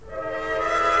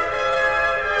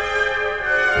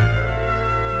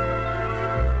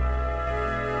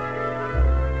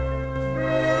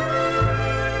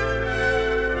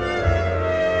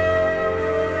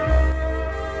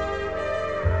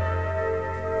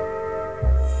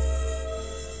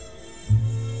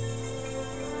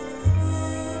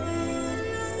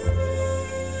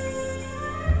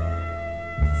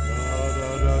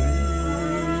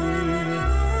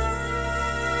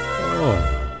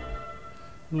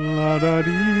La da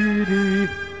dee dee,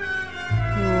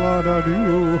 la da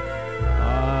doo.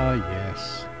 Ah,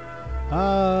 yes.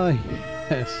 Ah,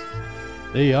 yes.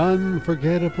 The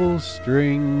unforgettable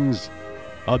strings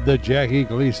of the Jackie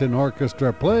Gleason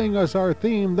Orchestra playing us our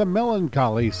theme, the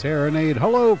Melancholy Serenade.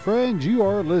 Hello, friends. You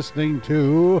are listening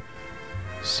to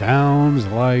Sounds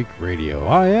Like Radio.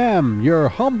 I am your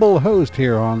humble host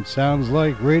here on Sounds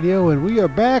Like Radio, and we are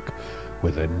back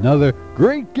with another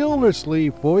Great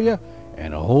Gildersleeve for you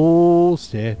and a whole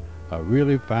set of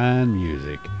really fine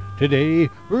music. Today,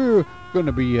 we're going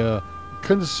to be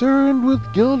concerned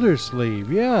with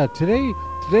Gildersleeve. Yeah, today's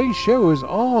show is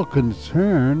all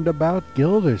concerned about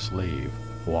Gildersleeve.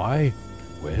 Why?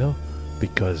 Well,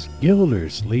 because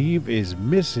Gildersleeve is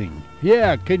missing.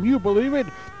 Yeah, can you believe it?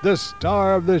 The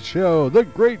star of the show, the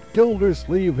great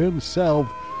Gildersleeve himself,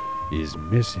 is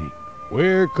missing.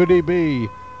 Where could he be?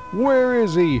 Where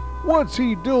is he? What's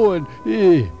he doing?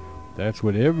 That's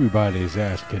what everybody's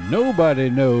asking. Nobody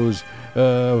knows.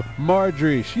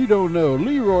 Marjorie, she don't know.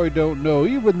 Leroy don't know.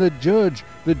 Even the Judge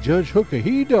Hooker,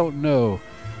 he don't know.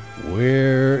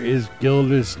 Where is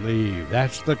Gildersleeve?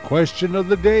 That's the question of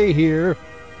the day here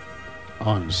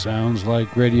on Sounds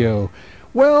Like Radio.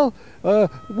 Well,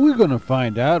 we're going to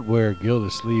find out where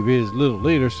Gildersleeve is a little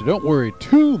later, so don't worry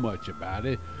too much about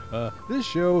it. This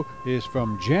show is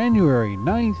from January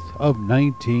 9th of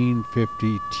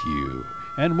 1952.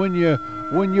 And when you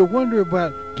wonder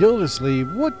about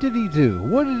Gildersleeve, what did he do?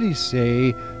 What did he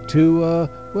say to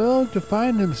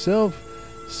find himself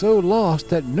so lost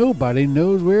that nobody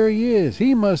knows where he is?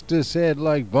 He must have said,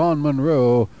 like Vaughn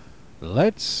Monroe,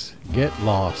 let's get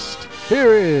lost.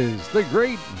 Here is the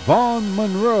great Vaughn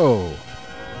Monroe.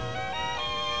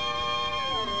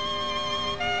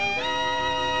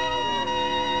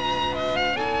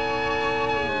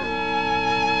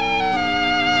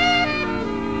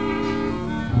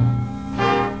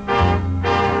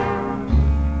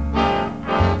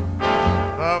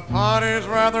 The party's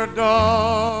rather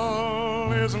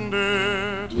dull, isn't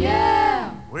it?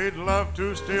 Yeah. We'd love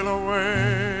to steal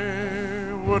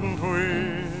away, wouldn't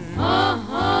we?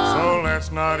 Uh-huh. So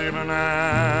let's not even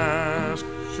ask,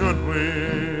 should we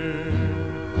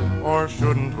or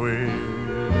shouldn't we?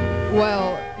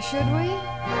 Well, should we?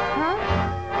 Huh?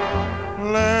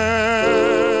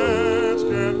 Let's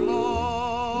get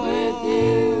lost With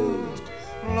you.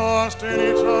 Lost in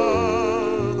each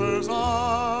other's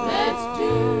arms. Let's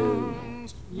do.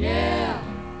 Yeah.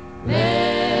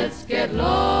 Let's get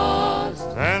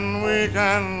lost. Then we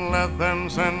can let them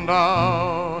send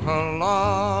out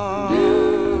alarm.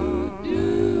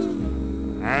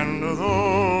 And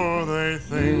though they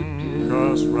think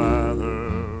us rather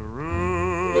rude,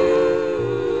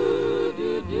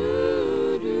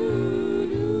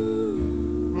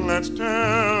 let's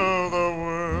tell the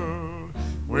world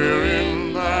we're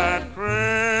in that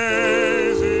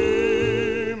crazy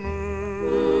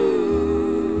mood.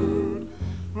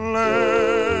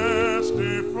 Let's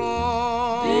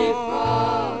defrost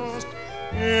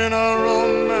in a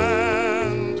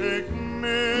romantic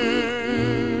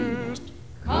mist.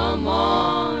 Come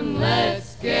on,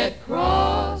 let's get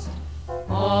crossed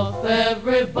off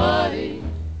everybody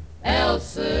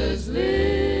else's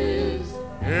list.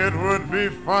 It would be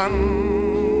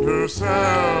fun to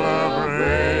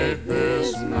celebrate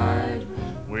this night.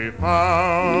 We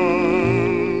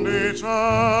found each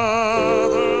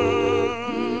other.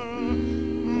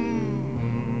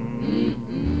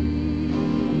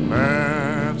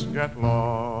 Let's get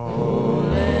lost. Oh,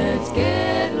 let's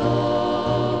get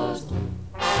lost.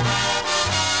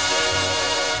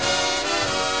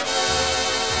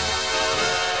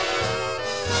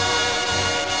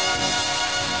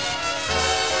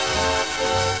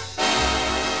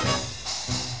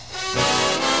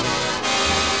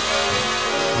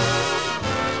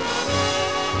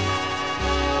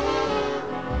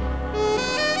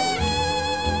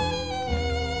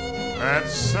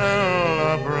 Let's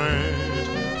celebrate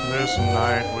this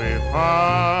night we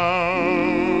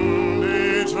found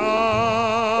each other.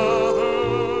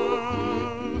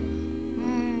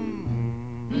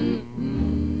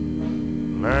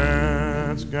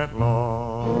 Let's get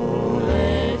lost.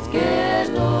 Let's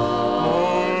get lost.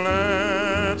 Oh,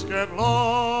 let's get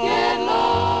lost. Get lost.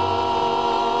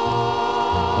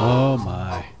 Oh,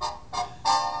 my.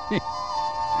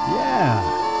 Yeah,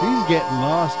 he's getting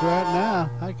lost right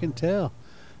now, I can tell.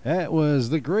 That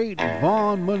was the great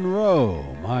Vaughn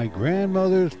Monroe, my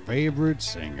grandmother's favorite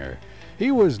singer. He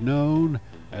was known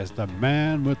as the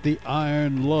man with the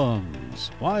iron lungs.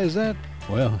 Why is that?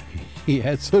 Well, he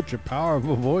had such a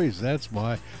powerful voice, that's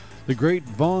why. The great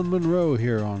Vaughn Monroe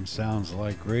here on Sounds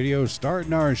Like Radio,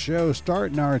 starting our show,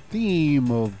 starting our theme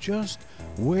of just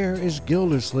where is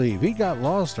Gildersleeve? He got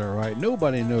lost, all right.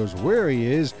 Nobody knows where he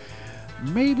is.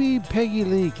 Maybe Peggy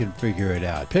Lee can figure it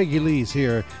out. Peggy Lee's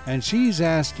here, and she's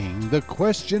asking the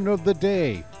question of the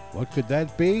day. What could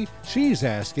that be? She's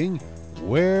asking,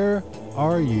 where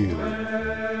are you?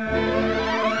 Where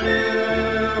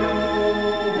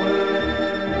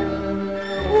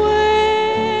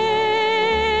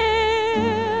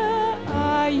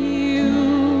are you?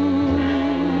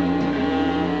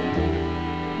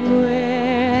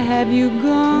 Where have you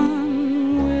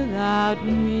gone without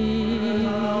me?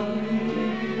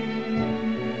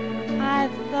 I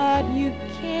thought you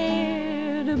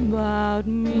cared about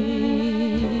me.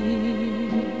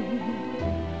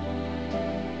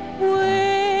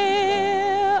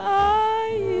 Where are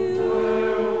you?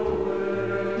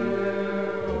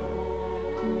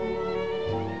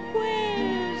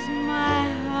 Where's my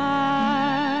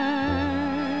heart?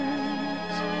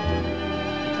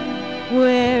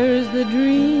 Where's the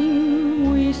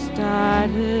dream we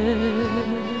started?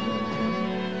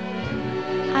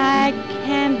 I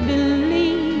can't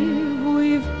believe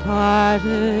we've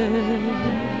parted.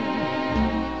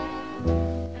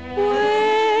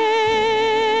 Where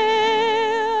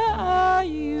are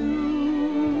you?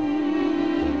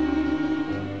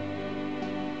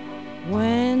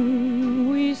 When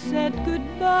we said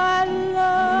goodbye,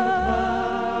 love,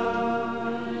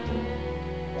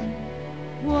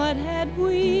 what had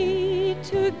we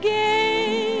to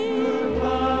gain?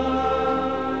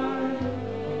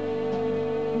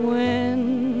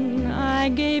 When I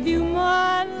gave you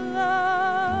my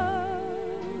love,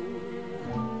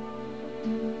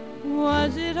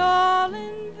 was it all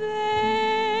in vain?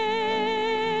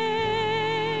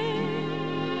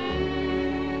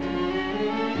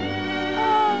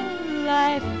 All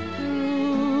life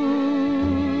through,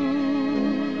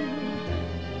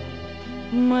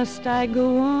 must I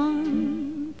go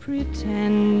on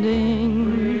pretending?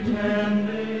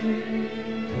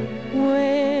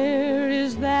 Where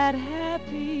is that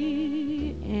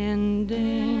happy ending?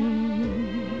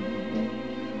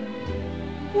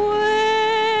 Where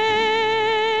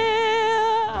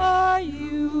are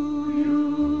you?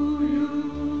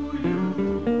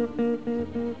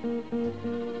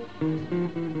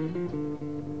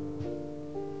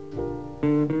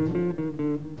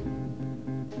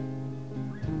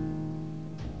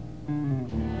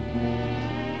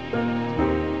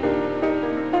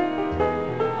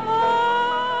 All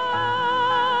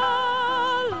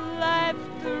life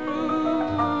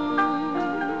through,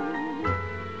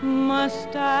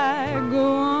 must I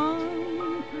go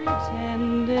on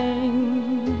pretending?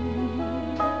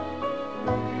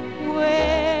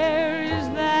 Where is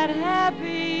that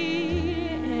happy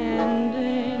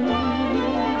ending?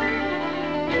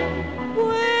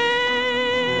 Where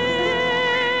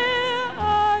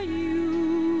are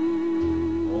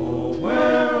you? Oh,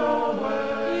 where,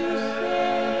 you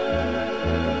said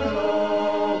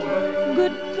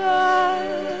goodbye.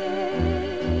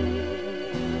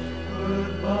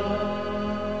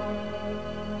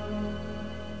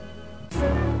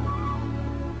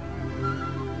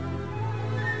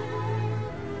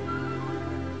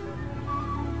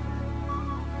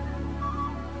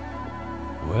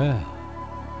 Well,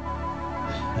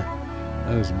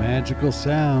 those magical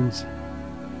sounds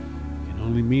can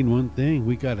only mean one thing.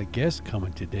 We got a guest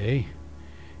coming today.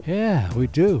 Yeah, we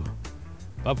do.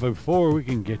 But before we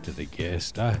can get to the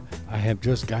guest, I have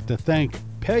just got to thank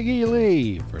Peggy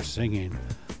Lee for singing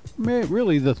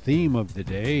really the theme of the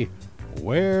day,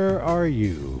 Where Are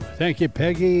You? Thank you,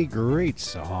 Peggy. Great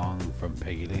song from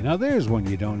Peggy Lee. Now, there's one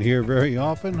you don't hear very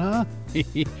often, huh?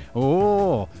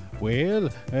 Oh, well,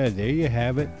 there you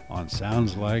have it on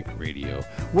Sounds Like Radio.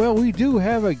 Well, we do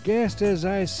have a guest, as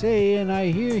I say, and I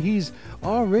hear he's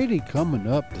already coming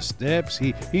up the steps.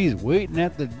 He's waiting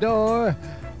at the door.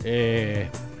 I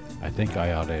think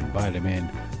I ought to invite him in.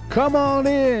 Come on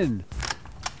in!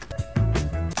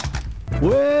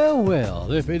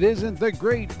 Well, if it isn't the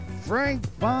great Frank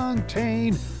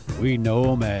Fontaine, we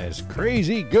know him as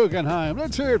Crazy Gugenheim.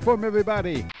 Let's hear it for him,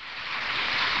 everybody.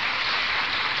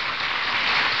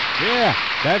 Yeah,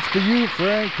 that's for you,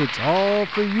 Frank. It's all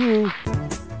for you.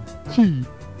 Gee,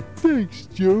 thanks,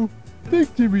 Joe.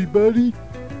 Thanks, everybody.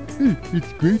 Hey,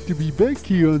 it's great to be back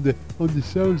here on the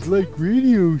Sounds Like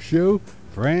Radio show.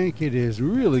 Frank, it is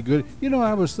really good. You know,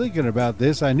 I was thinking about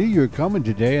this. I knew you were coming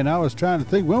today, and I was trying to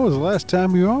think, when was the last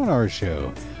time you were on our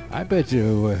show? I bet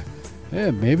you,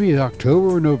 maybe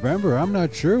October or November. I'm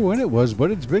not sure when it was, but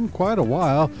it's been quite a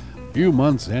while. few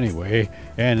months anyway.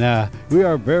 And we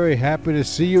are very happy to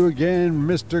see you again,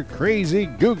 Mr. Crazy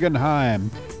Gugenheim.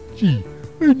 Gee,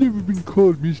 I've never been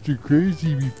called Mr.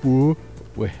 Crazy before.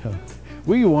 Well,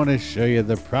 we want to show you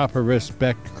the proper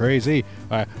respect, Crazy.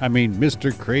 I mean,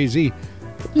 Mr. Crazy.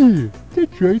 Yeah,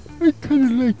 that's right. I kind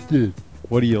of like that.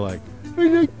 What do you like? I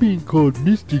like being called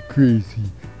Mr. Crazy.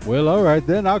 Well, all right,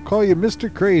 then. I'll call you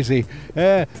Mr. Crazy.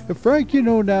 Frank, you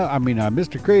know now,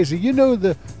 Mr. Crazy, you know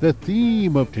the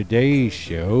theme of today's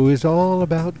show is all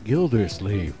about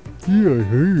Gildersleeve. Yeah, I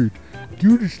heard.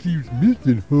 Gildersleeve's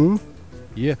missing, huh?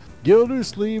 Yeah,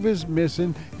 Gildersleeve is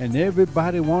missing, and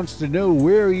everybody wants to know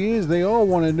where he is. They all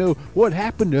want to know what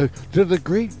happened to the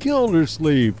Great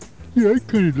Gildersleeve. Yeah, I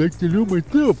kind of like to know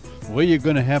myself. Well, you're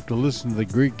going to have to listen to the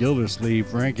Great Gildersleeve,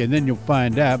 Frank, and then you'll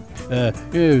find out.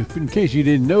 In case you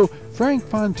didn't know, Frank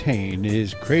Fontaine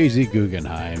is Crazy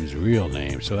Gugenheim's real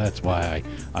name, so that's why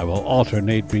I will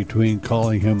alternate between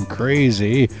calling him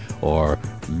Crazy or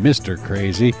Mr.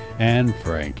 Crazy and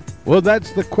Frank. Well,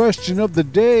 that's the question of the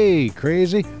day,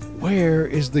 Crazy. Where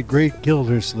is the Great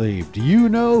Gildersleeve? Do you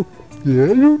know? Yeah,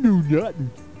 I don't know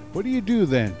nothing. What do you do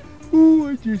then? Oh,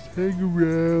 I just hang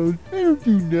around. I don't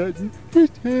do nothing.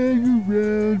 Just hang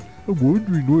around. I'm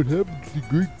wondering what happened to the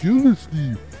Great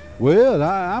Gildersleeve. Well,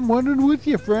 I'm wondering with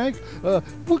you, Frank.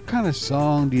 What kind of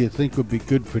song do you think would be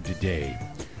good for today?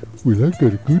 Well, I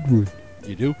got a good one.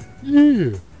 You do?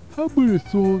 Yeah. How about a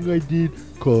song I did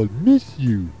called Miss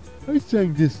You? I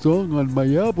sang this song on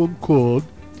my album called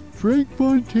Frank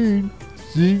Fontaine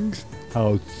Sings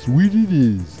How Sweet It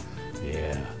Is.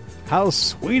 Yeah. How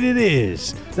sweet it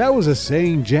is. That was a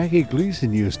saying Jackie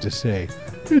Gleason used to say.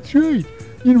 That's right.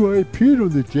 You know, I appeared on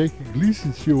the Jackie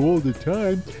Gleason show all the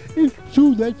time, and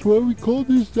so that's why we call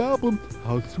this album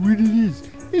How Sweet It Is.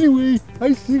 Anyway,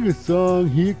 I sing a song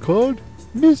here called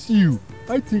Miss You.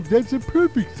 I think that's a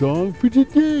perfect song for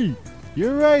today.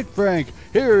 You're right, Frank.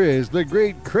 Here is the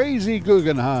great Crazy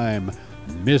Gugenheim,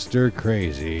 Mr.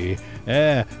 Crazy,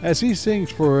 as he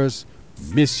sings for us,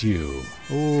 Miss You.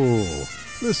 Oh,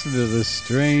 listen to the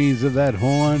strains of that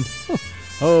horn.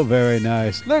 Oh, very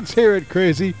nice. Let's hear it,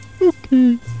 Crazy.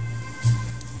 Okay.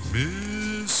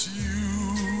 Miss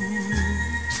you,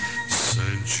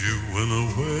 sent you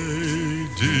away,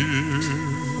 dear.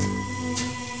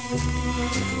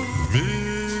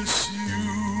 Miss you,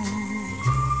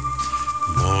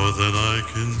 more than I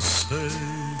can say,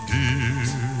 dear.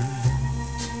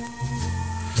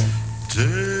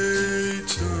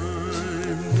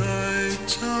 Daytime,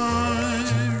 nighttime,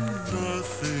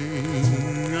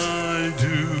 nothing I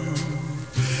do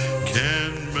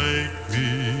can make me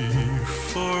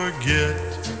forget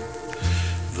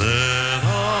that I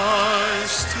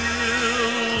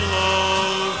still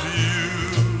love you.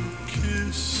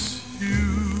 Kiss you.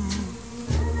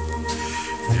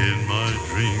 In my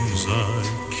dreams I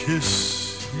kiss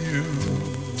you.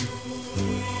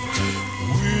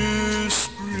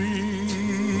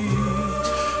 Whispering,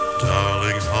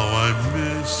 darling, how I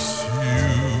miss you.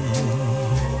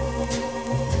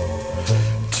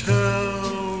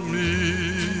 Tell me,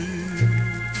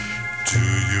 do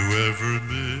you ever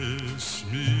miss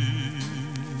me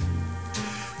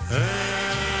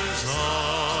as I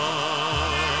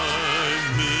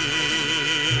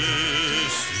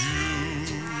miss you?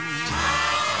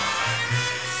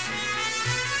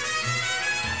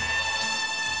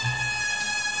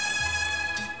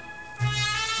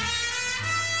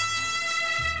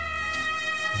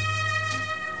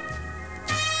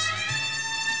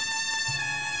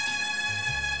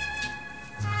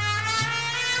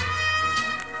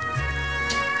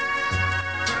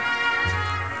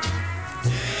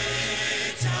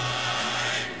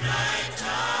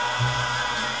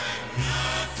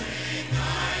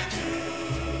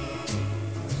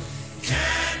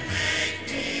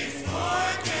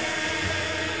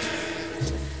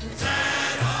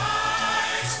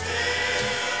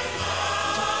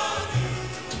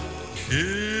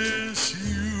 Kiss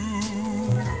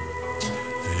you.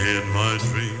 In my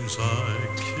dreams I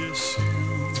kiss you.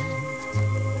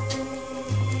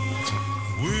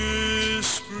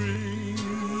 Whispering,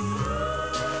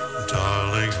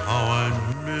 darling, how I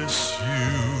miss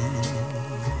you.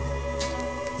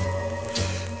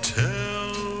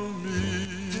 Tell me,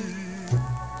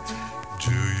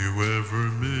 do you ever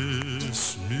miss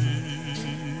me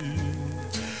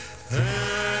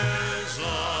as I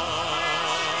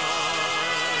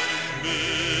miss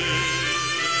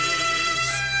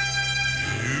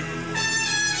you?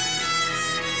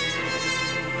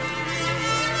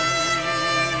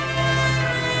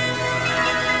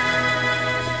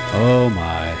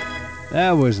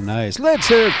 That was nice. Let's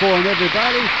hear it for him,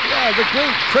 everybody. Yeah, the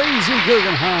great Crazy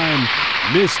Gugenheim.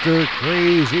 Mr.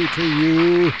 Crazy to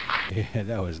you. Yeah,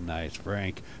 that was nice,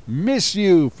 Frank. Miss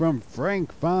You from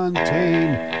Frank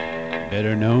Fontaine,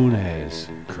 better known as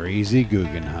Crazy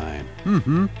Gugenheim.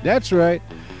 That's right.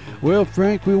 Well,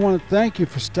 Frank, we want to thank you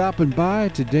for stopping by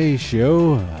today's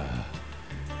show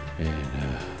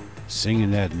and singing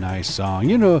that nice song.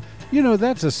 You know,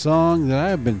 that's a song that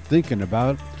I've been thinking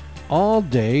about all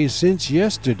day since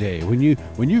yesterday when you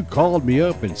called me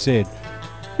up and said,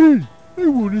 Hey, I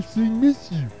want to sing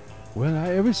Miss You. well,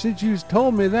 ever since you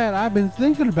told me that, I've been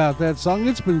thinking about that song.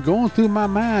 It's been going through my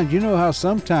mind. You know how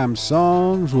sometimes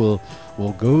songs will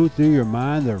go through your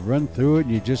mind, they'll run through it,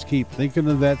 and you just keep thinking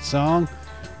of that song?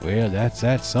 Well, that's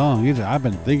that song. I've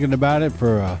been thinking about it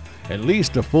for at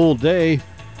least a full day.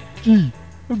 Gee,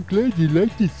 I'm glad you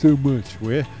liked it so much.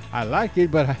 Well, I like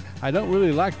it, but I don't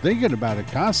really like thinking about it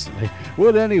constantly.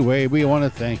 Well, anyway, we want to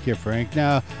thank you, Frank.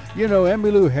 Now, you know,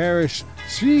 Emmylou Harris,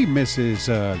 she misses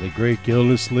the Great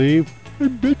Gildersleeve. I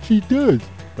bet she does.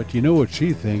 But you know what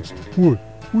she thinks? What?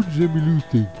 What does Emmylou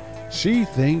think? She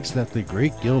thinks that the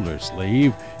Great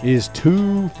Gildersleeve is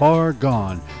too far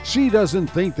gone. She doesn't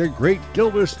think the Great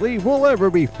Gildersleeve will ever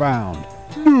be found.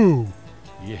 No.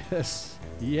 Yes.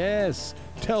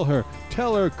 Tell her,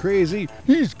 Crazy.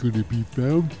 He's gonna be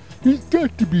found. He's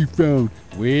got to be found.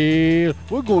 Well,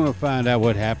 we're going to find out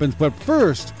what happens, but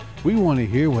first, we want to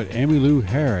hear what Emmylou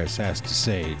Harris has to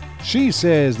say. She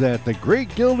says that the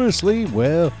Great Gildersleeve,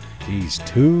 well, he's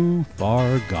too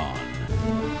far gone.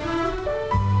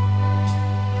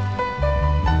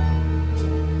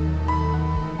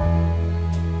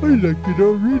 I liked it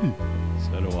already.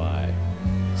 So do I.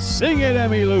 Sing it,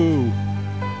 Emmylou.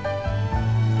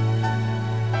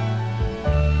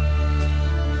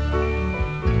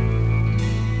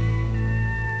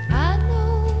 I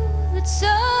know that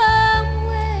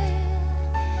somewhere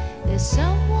there's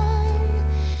someone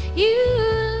you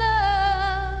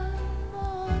love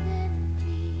more than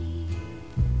me.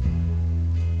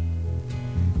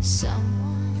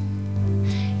 Someone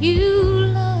you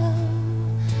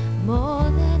love more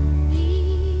than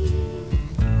me.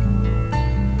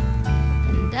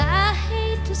 And I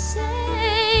hate to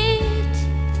say it,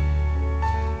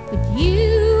 but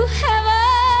you have a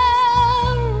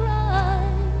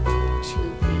right to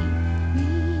be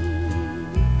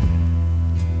free.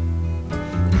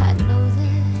 I know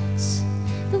that's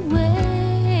the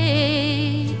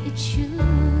way it should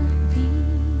be,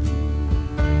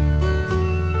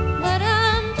 but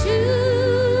I'm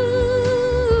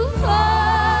too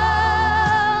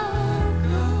far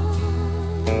gone,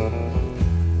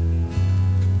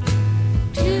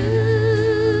 too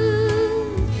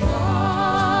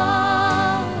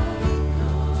far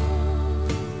gone.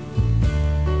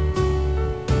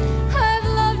 I've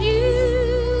loved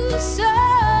you so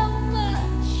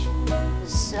much,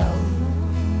 so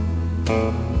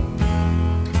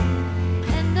long,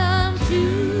 and I'm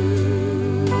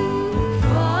too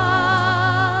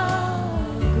far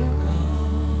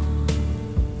gone.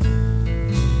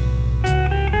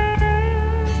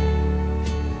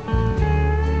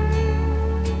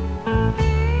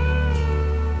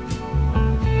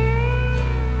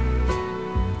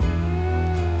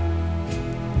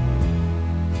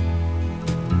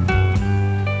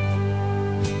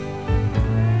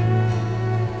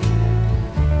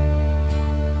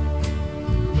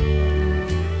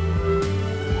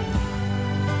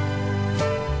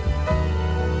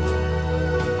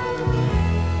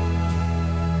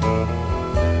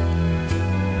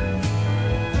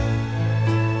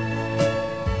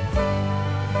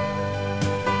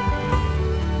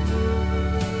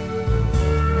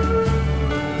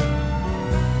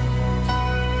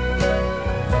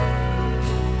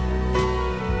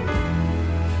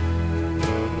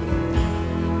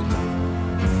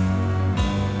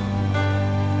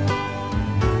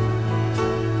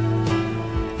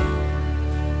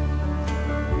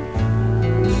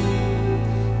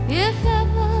 If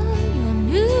ever your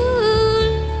new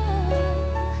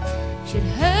love should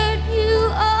hurt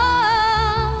you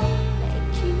or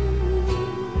make you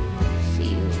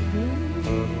feel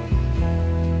blue,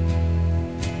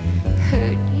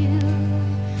 hurt you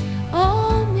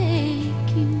or make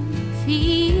you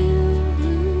feel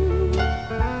blue,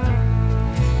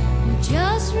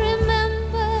 just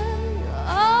remember your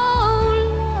old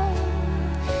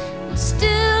love will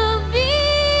still be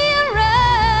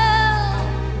around,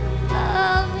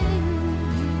 loving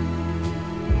you.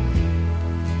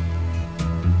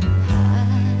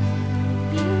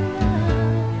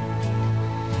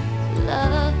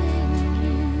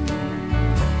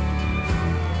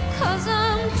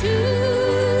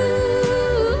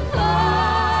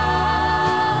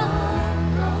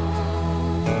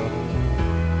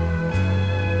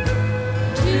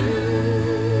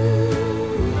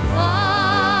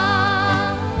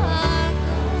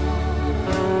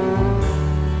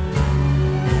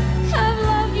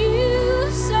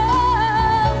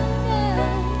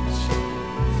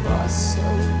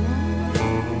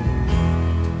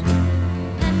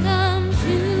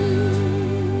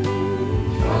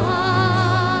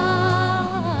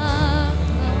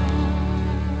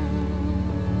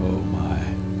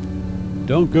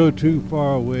 Don't go too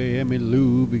far away,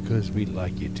 Emmylou, because we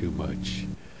like you too much.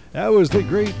 That was the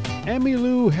great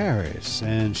Emmylou Harris,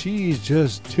 and she's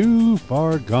just too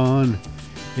far gone.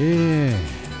 Yeah,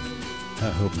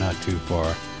 I hope not too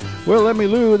far. Well,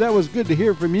 Emmylou, that was good to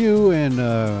hear from you, and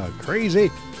Crazy,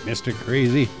 Mr.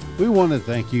 Crazy, we want to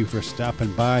thank you for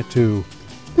stopping by, too.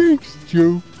 Thanks,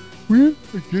 Joe. Well,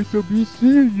 I guess I'll be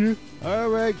seeing you. All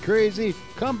right, Crazy,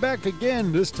 come back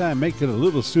again. This time make it a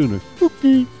little sooner.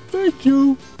 Okay, bye,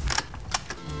 Joe.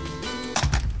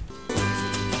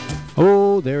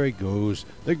 Oh, there he goes.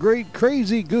 The great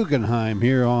Crazy Gugenheim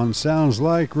here on Sounds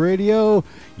Like Radio.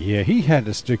 Yeah, he had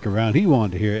to stick around. He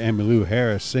wanted to hear Emmylou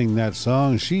Harris sing that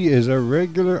song. She is a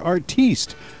regular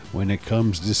artiste when it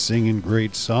comes to singing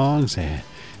great songs. And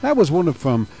that was one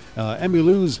from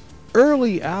Emmylou's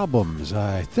early albums.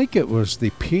 I think it was the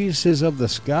Pieces of the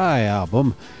Sky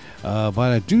album. But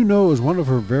I do know it was one of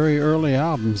her very early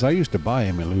albums. I used to buy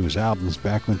Emmylou's albums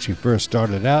back when she first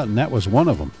started out, and that was one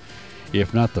of them.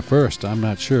 If not the first, I'm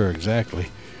not sure exactly.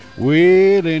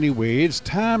 Well, anyway, it's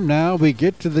time now we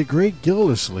get to the Great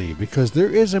Gildersleeve, because there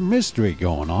is a mystery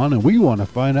going on, and we want to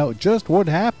find out just what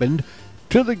happened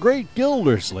to the Great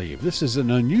Gildersleeve. This is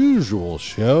an unusual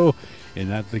show in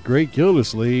that the Great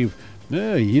Gildersleeve,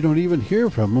 you don't even hear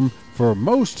from him for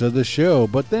most of the show,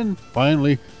 but then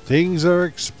finally things are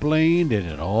explained and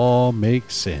it all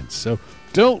makes sense. So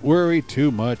don't worry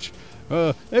too much.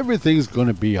 Everything's going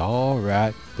to be all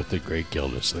right with the Great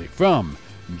Gildersleeve. From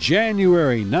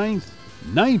January 9th,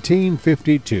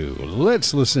 1952.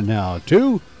 Let's listen now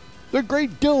to the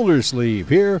Great Gildersleeve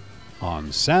here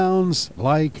on Sounds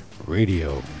Like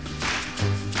Radio.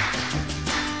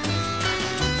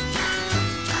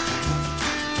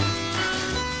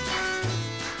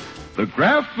 The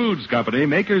Kraft Foods Company,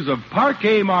 makers of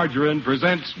Parquet Margarine,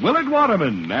 presents Willard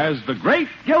Waterman as the Great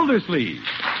Gildersleeve.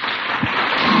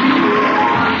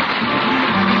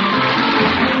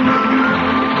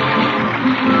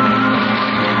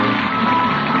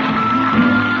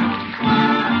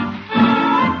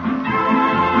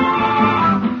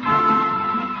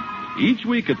 Each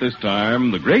week at this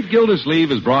time, the Great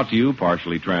Gildersleeve is brought to you,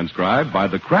 partially transcribed, by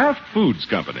the Kraft Foods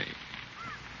Company.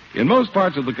 In most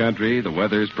parts of the country, the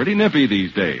weather's pretty nippy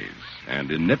these days.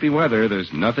 And in nippy weather,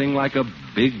 there's nothing like a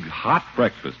big, hot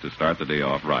breakfast to start the day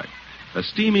off right. A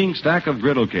steaming stack of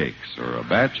griddle cakes or a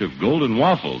batch of golden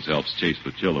waffles helps chase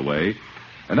the chill away.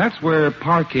 And that's where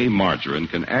Parquet Margarine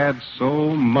can add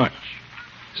so much.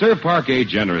 Serve Parquet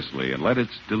generously and let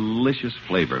its delicious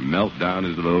flavor melt down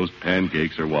into those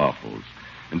pancakes or waffles.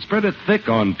 And spread it thick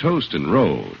on toast and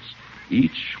rolls.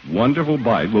 Each wonderful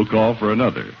bite will call for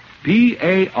another.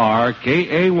 Parkay.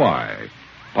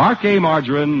 Parquet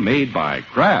Margarine made by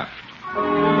Kraft.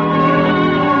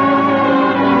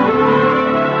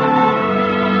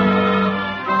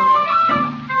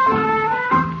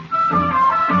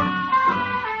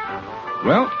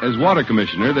 Well, as water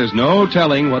commissioner, there's no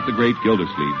telling what the Great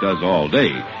Gildersleeve does all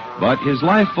day. But his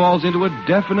life falls into a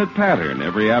definite pattern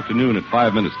every afternoon at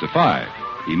 5 minutes to 5.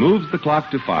 He moves the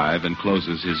clock to 5 and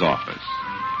closes his office.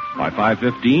 By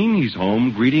 5:15, he's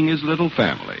home greeting his little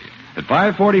family. At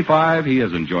 5:45, he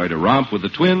has enjoyed a romp with the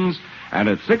twins, and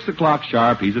at 6 o'clock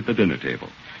sharp, he's at the dinner table.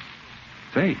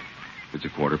 Say, it's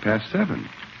 7:15.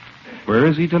 Where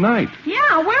is he tonight?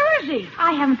 Yeah, where is he?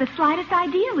 I haven't the slightest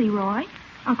idea, Leroy.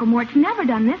 Uncle Mort's never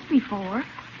done this before.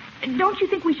 Don't you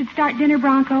think we should start dinner,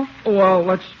 Bronco? Well,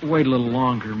 let's wait a little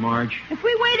longer, Marge. If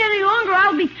we wait any longer,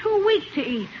 I'll be too weak to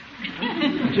eat.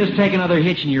 Just take another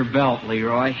hitch in your belt,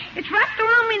 Leroy. It's wrapped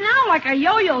around me now like a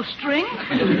yo-yo string.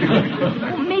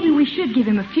 Well, maybe we should give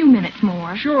him a few minutes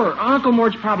more. Sure. Uncle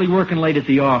Mort's probably working late at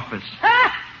the office.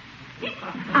 Ah!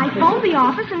 I phoned the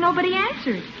office and nobody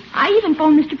answered. I even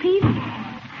phoned Mr. Peavy.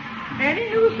 Any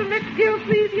news from Miss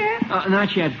Gildersleeve yet?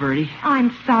 Not yet, Bertie.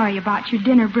 I'm sorry about your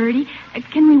dinner, Bertie.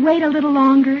 Can we wait a little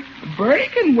longer? Bertie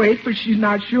can wait, but she's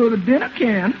not sure the dinner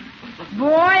can. Boy,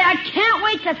 I can't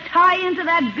wait to tie into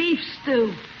that beef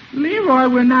stew. Leroy,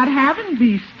 we're not having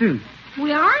beef stew.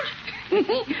 We aren't?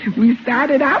 We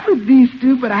started out with beef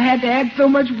stew, but I had to add so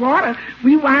much water,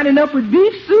 we winding up with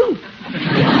beef soup.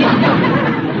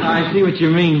 I see what you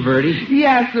mean, Bertie.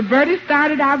 Yes, so Bertie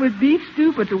started out with beef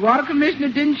stew, but the water commissioner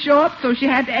didn't show up, so she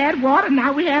had to add water.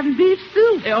 Now we're having beef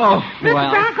stew. Oh, Mr.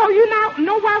 well. Bronco, you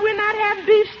know why we're not having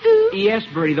beef stew? Yes,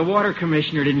 Bertie, the water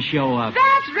commissioner didn't show up.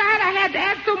 That's right. I had to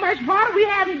add so much water, we're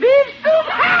having beef stew.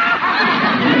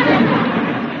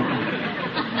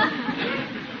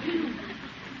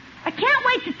 I can't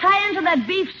wait to tie into that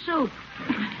beef soup.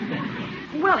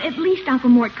 Well, at least Uncle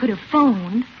Mort could have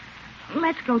phoned.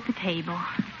 Let's go to the table.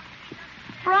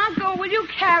 Bronco, will you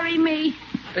carry me?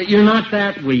 You're not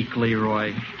that weak,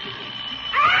 Leroy.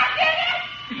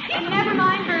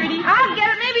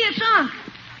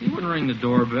 He wouldn't ring the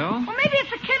doorbell. Well, maybe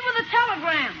it's a kid with a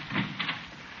telegram.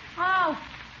 Oh,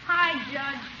 hi,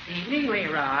 Judge. Evening,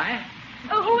 Leroy.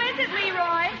 Oh, who is it,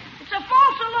 Leroy? It's a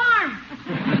false alarm.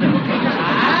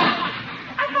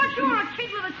 I thought you were a kid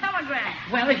with a telegram.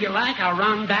 Well, if you like, I'll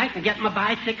run back and get my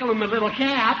bicycle and my little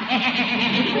cap.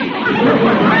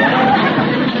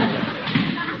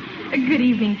 Good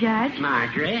evening, Judge.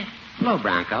 Marjorie. Hello,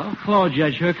 Bronco. Hello,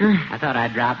 Judge Hooker. I thought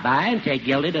I'd drop by and take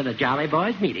Gildy to the Jolly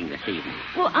Boys meeting this evening.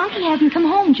 Well, Unky hasn't come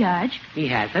home, Judge. He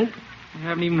hasn't? I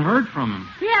haven't even heard from him.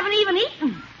 We haven't even eaten.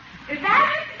 Is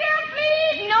that Mr.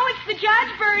 Gildersleeve? No, it's the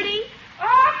judge, Bertie.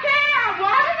 Okay, I'm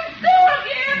watering the stew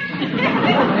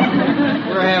again.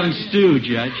 We're having stew,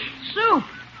 Judge. Soup.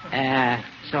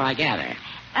 So I gather.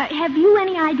 Have you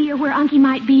any idea where Unky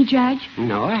might be, Judge?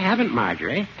 No, I haven't,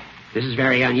 Marjorie. This is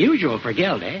very unusual for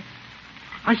Gildy.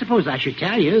 I suppose I should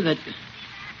tell you that...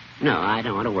 No, I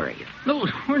don't want to worry you. No,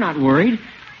 we're not worried.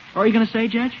 What are you going to say,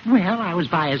 Judge? Well, I was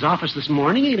by his office this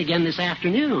morning and again this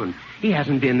afternoon. He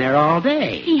hasn't been there all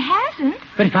day. He hasn't?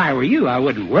 But if I were you, I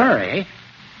wouldn't worry.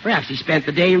 Perhaps he spent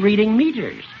the day reading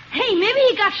meters. Hey, maybe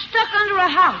he got stuck under a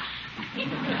house.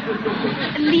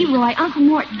 Leroy, Uncle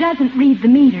Mort doesn't read the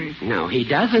meters. No, he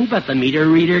doesn't, but the meter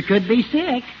reader could be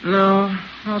sick. No,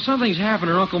 something's happened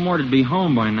or Uncle Mort would be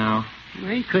home by now.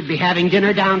 Well, he could be having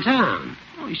dinner downtown.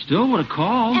 Well, he still would have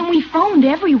called. And we phoned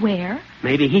everywhere.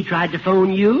 Maybe he tried to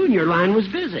phone you and your line was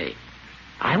busy.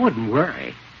 I wouldn't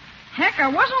worry. Heck, I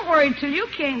wasn't worried till you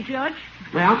came, Judge.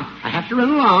 Well, I have to run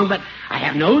along, but I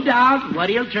have no doubt what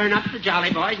he'll turn up at the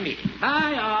Jolly Boys meeting.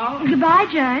 Bye, all. Goodbye,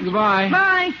 Judge. Goodbye.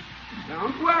 Bye.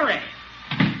 Don't worry.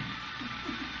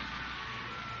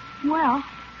 Well,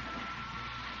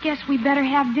 guess we better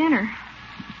have dinner.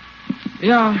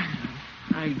 Yeah,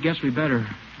 I guess we better.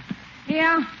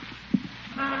 Yeah.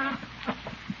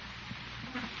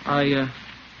 I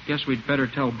guess we'd better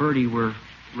tell Bertie we're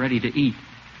ready to eat.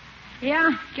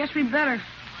 Yeah, guess we better.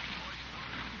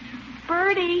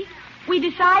 Bertie, we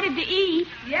decided to eat.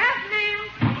 Yes,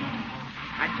 ma'am.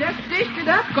 I just dished it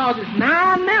up because it's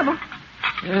now or never.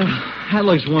 That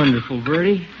looks wonderful,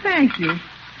 Bertie. Thank you.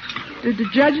 Did the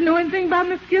judge know anything about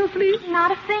Miss Gildersleeve?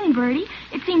 Not a thing, Bertie.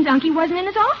 It seems Unky wasn't in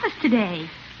his office today.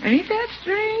 Ain't that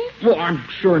strange? Well, I'm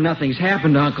sure nothing's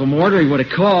happened to Uncle Mort, or he would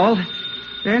have called.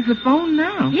 There's the phone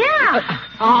now. Yeah.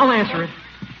 I'll answer it.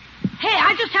 Hey,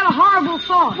 I just had a horrible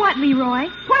thought. What, Leroy?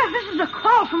 What if this is a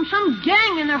call from some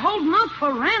gang and they're holding out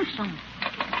for ransom?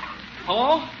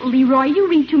 Oh? Leroy, you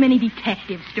read too many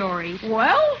detective stories.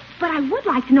 Well? But I would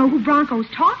like to know who Bronco's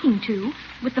talking to.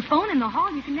 With the phone in the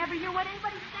hall, you can never hear what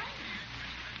anybody's saying.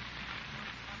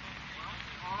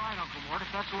 All right, Uncle Mort, if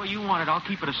that's the way you want it, I'll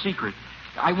keep it a secret.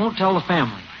 I won't tell the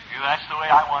family. Yeah, that's the way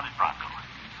I want it, Bronco.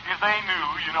 If they knew,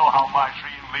 you know how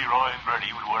Marjorie and Leroy and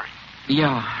Bertie would worry.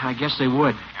 Yeah, I guess they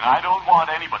would. And I don't want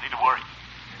anybody to worry.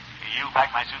 You'll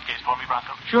pack my suitcase for me,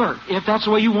 Bronco? Sure, if that's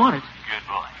the way you want it. Good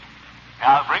boy.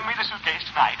 Now, bring me the suitcase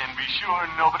tonight and be sure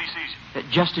nobody sees it.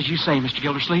 Just as you say, Mr.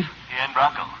 Gildersleeve. Yeah, and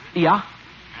Bronco, Yeah?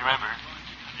 remember,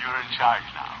 you're in charge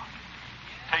now.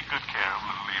 Take good care of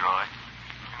little Leroy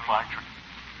and Marjorie.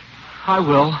 I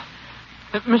will.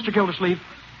 Mr. Gildersleeve,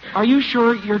 are you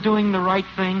sure you're doing the right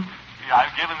thing? Yeah,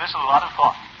 I've given this a lot of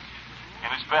thought,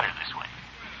 and it's better this way.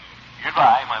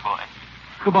 Goodbye, my boy.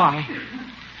 Goodbye.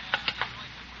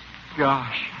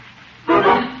 Gosh.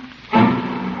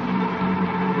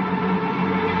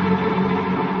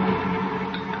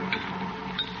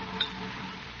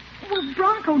 Well,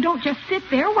 Bronco, don't just sit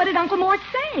there. What did Uncle Mort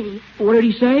say? What did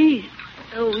he say?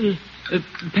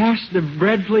 Pass the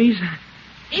bread, please.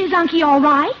 Is Unky all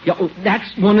right? Yeah,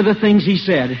 that's one of the things he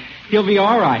said. He'll be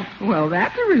all right. Well,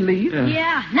 that's a relief.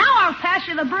 Yeah. Now I'll pass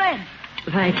you the bread.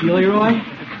 Thank you, Leroy.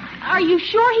 Are you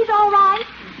sure he's all right?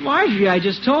 Marjorie, I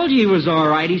just told you he was all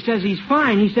right. He says he's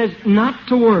fine. He says not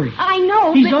to worry. I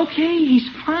know, He's but... okay. He's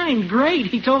fine. Great.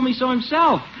 He told me so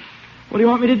himself. What do you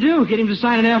want me to do? Get him to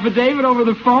sign an affidavit over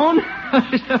the phone?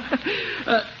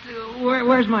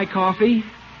 Where's my coffee?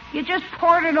 You just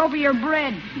poured it over your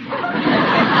bread.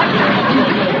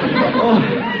 Oh,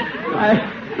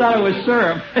 I thought it was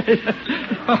syrup.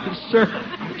 Oh, syrup.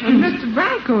 Mr.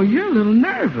 Bronco, you're a little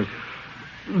nervous.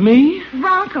 Me?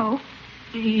 Bronco,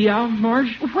 Yeah,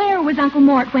 Marge? where was Uncle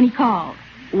Mort when he called?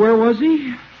 Where was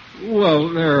he? Well,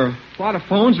 there are a lot of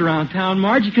phones around town,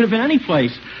 Marge. He could have been any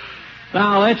place.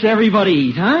 Now, let's everybody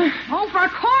eat, huh? Oh, for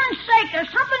corn's sake,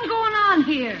 there's something going on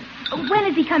here. When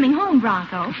is he coming home,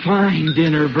 Bronco? Fine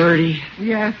dinner, Bertie.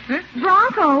 Yes, sir.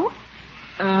 Bronco,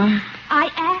 I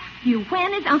asked you,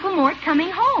 when is Uncle Mort coming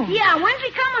home? Yeah, when's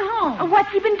he coming home?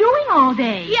 What's he been doing all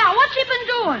day? Yeah, what's he been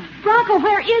doing? Bronco,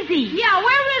 where is he? Yeah,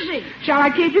 where is he? Shall I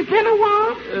keep your dinner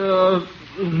warm?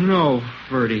 No,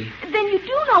 Bertie. Then you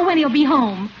do know when he'll be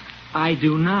home. I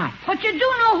do not. But you do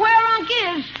know where Unc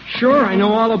is. Sure, I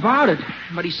know all about it.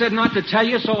 But he said not to tell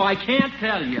you, so I can't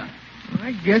tell you.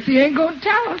 I guess he ain't going to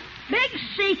tell us. Big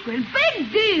secret,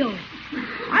 big deal.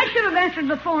 I should have answered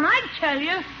the phone, I'd tell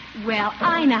you. Well,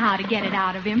 I know how to get it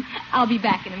out of him. I'll be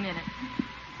back in a minute.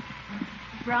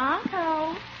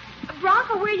 Bronco,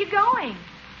 where are you going?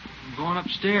 I'm going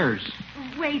upstairs.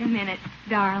 Wait a minute,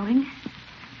 darling.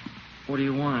 What do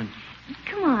you want?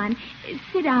 Come on,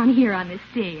 sit down here on the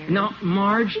stairs. No,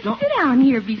 Marge, don't... Sit down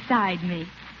here beside me.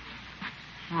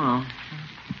 Oh,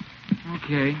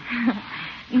 okay.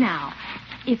 Now,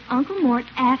 if Uncle Mort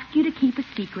asked you to keep a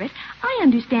secret, I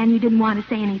understand you didn't want to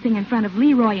say anything in front of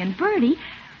Leroy and Bertie,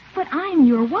 but I'm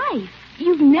your wife.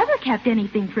 You've never kept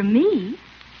anything from me.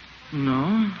 No,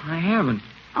 I haven't.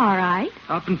 All right.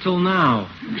 Up until now.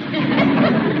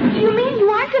 You mean you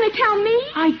aren't going to tell me?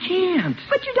 I can't.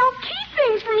 But you don't keep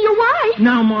things from your wife.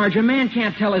 Now, Marge, a man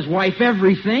can't tell his wife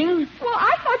everything. Well,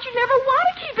 I thought you never want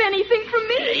to keep anything from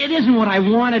me. It isn't what I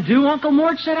want to do. Uncle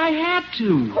Mort said I had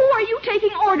to. Who are you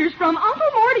taking orders from,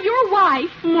 Uncle Mort or your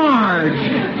wife? Marge.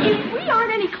 If we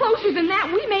aren't any closer than that,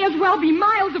 we may as well be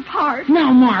miles apart.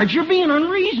 Now, Marge, you're being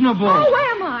unreasonable. Oh,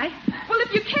 am I? Well,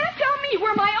 if you can't tell me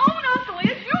where my own uncle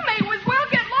is, you may as well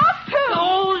get lost, too.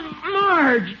 Oh,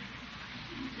 Marge.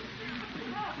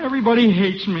 Everybody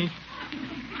hates me.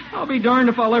 I'll be darned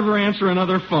if I'll ever answer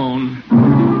another phone.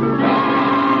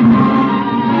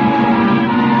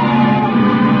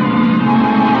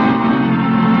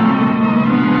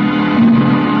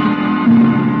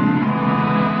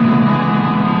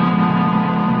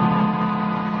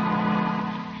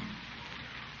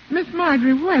 Miss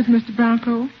Marjorie, where's Mr.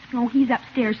 Bronco? Oh, he's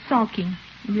upstairs sulking.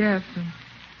 Yes, sir.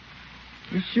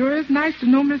 It sure is nice to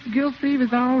know Mr. Gildersleeve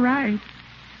is all right.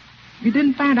 You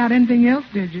didn't find out anything else,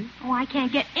 did you? Oh, I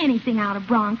can't get anything out of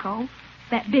Bronco.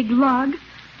 That big lug.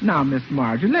 Now, Miss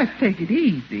Marjorie, let's take it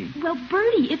easy. Well,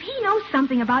 Bertie, if he knows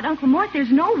something about Uncle Mort,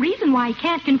 there's no reason why he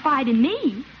can't confide in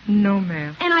me. No,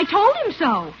 ma'am. And I told him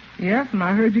so. Yes, and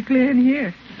I heard you clear in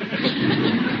here.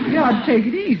 You ought to take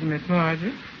it easy, Miss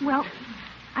Marjorie. Well,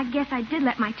 I guess I did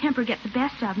let my temper get the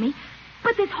best of me.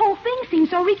 But this whole thing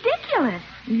seems so ridiculous.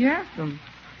 Yes,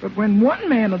 but when one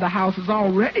man of the house is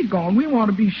already gone, we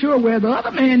want to be sure where the other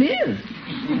man is.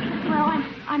 Well,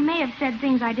 I may have said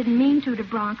things I didn't mean to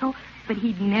Bronco, but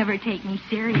he'd never take me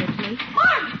seriously.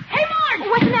 Marge! Hey, Marge!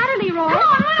 What's the matter, Leroy? Come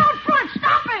on, right out front.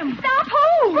 Stop him. Stop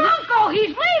who? Bronco. He's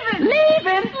leaving.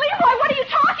 Leaving? Leroy, what are you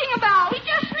talking about? He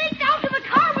just sneaked out to the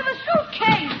car with a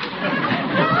suitcase.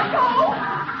 Bronco!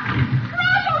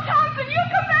 Bronco Thompson, you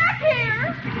come back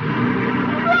here.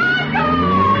 Bronco!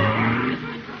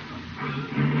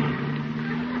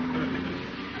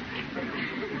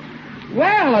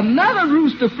 Well, another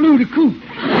rooster flew the coop.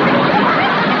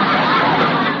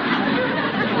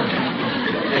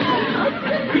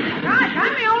 Gosh,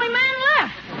 I'm the only man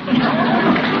left.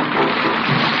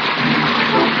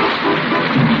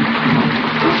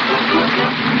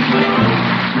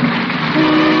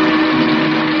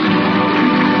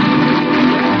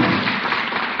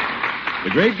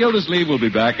 The Great Gildersleeve will be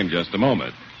back in just a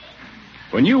moment.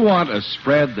 When you want a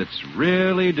spread that's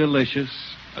really delicious,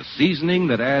 a seasoning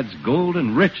that adds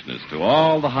golden richness to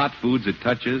all the hot foods it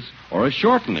touches, or a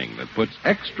shortening that puts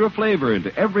extra flavor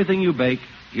into everything you bake,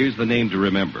 here's the name to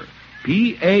remember.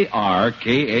 P-A-R-K-A-Y.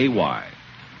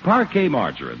 Parquet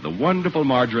margarine, the wonderful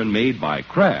margarine made by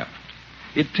Kraft.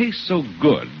 It tastes so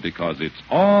good because it's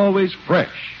always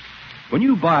fresh. When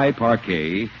you buy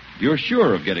Parquet, you're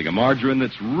sure of getting a margarine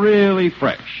that's really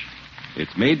fresh.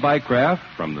 It's made by Kraft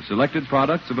from the selected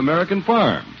products of American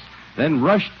farms, then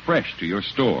rushed fresh to your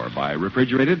store by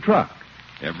refrigerated truck.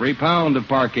 Every pound of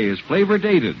Parquet is flavor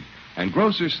dated, and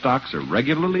grocers' stocks are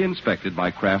regularly inspected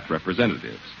by Kraft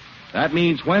representatives. That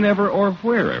means whenever or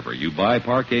wherever you buy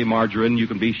Parquet margarine, you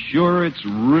can be sure it's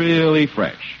really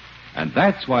fresh. And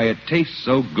that's why it tastes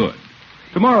so good.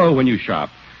 Tomorrow when you shop,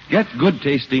 get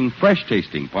good-tasting,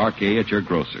 fresh-tasting Parquet at your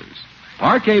grocers.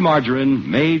 Parquet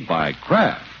margarine made by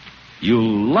Kraft.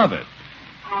 You'll love it.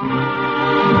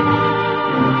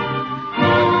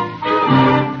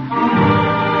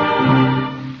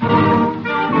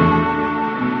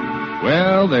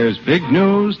 Well, there's big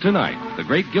news tonight. The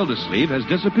Great Gildersleeve has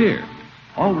disappeared.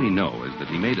 All we know is that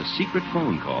he made a secret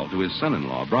phone call to his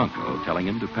son-in-law, Bronco, telling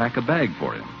him to pack a bag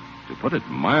for him. To put it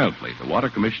mildly, the water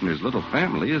commissioner's little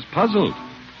family is puzzled.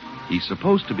 He's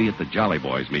supposed to be at the Jolly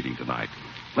Boys meeting tonight.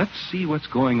 Let's see what's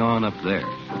going on up there.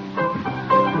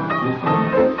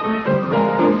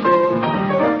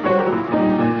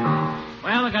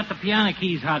 Well, I got the piano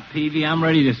keys hot, Peavy. I'm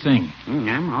ready to sing.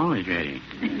 I'm always ready.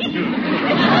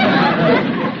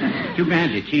 Too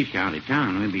bad the chief's out of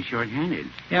town. We'll be short-handed.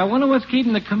 Yeah, I wonder what's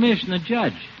keeping the commission, the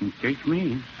judge. Search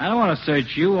me. I don't want to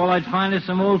search you. All I'd find is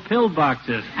some old pill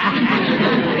boxes.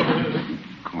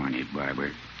 Corny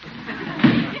barber.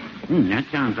 That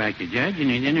sounds like the judge, and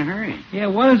he's in a hurry. Yeah,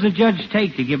 what does the judge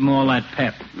take to give him all that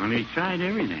pep? Well, he tried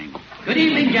everything. Good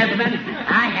evening, gentlemen.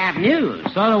 I have news.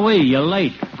 So do we. You're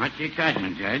late. What's the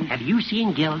excitement, Judge? Have you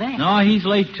seen Gildy? No, he's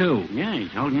late, too. Yeah,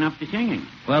 he's holding up the singing.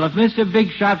 Well, if Mr. Big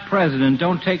Shot President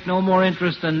don't take no more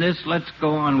interest in this, let's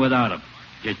go on without him.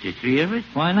 Just the three of us?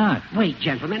 Why not? Wait,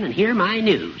 gentlemen, and hear my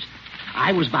news.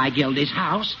 I was by Gildy's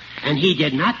house, and he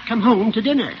did not come home to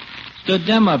dinner. Stood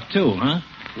them up, too, huh?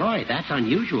 Lloyd, that's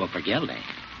unusual for Gildy.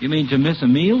 You mean to miss a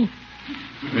meal?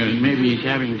 Well, maybe he's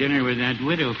having dinner with that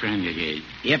widow friend of his.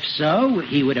 If so,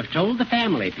 he would have told the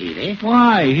family, Peavy.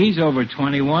 Why? He's over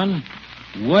 21.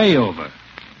 Way over.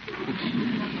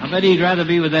 I bet he'd rather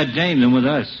be with that dame than with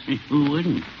us. Who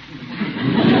wouldn't?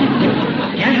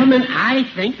 Gentlemen, I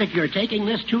think that you're taking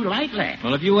this too lightly.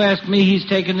 Well, if you ask me, he's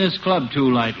taking this club too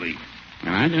lightly.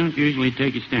 Well, I don't usually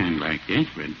take a stand like this,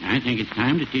 but I think it's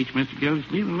time to teach Mr.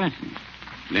 Gildersleeve a lesson.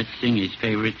 Let's sing his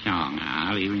favorite song.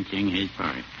 I'll even sing his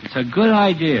part. It's a good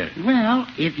idea. Well,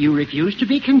 if you refuse to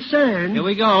be concerned... Here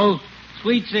we go.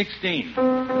 Sweet 16.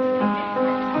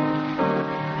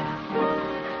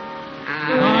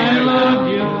 I love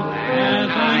you as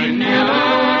I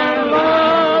never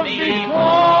loved before.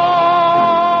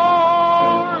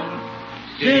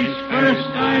 Since first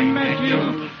I met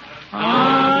you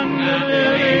on the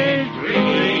lily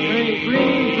tree.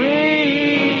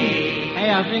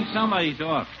 Hey, I think somebody's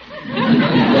off.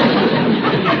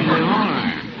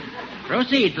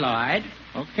 Proceed, Floyd.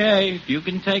 Okay, if you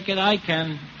can take it, I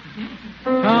can.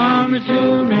 Come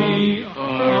to me, or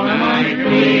my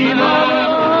dream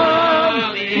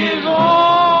of is all.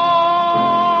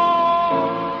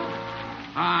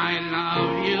 I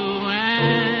love you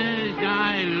as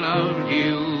I loved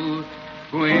you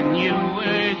when you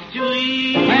were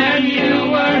sweet. When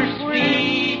you were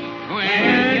sweet.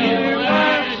 When you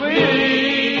were sweet.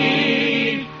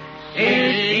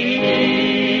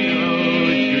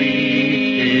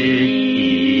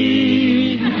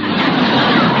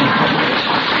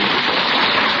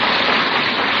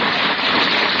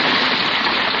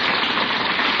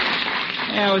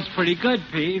 That was pretty good,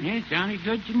 Peeve. Yeah, it sounded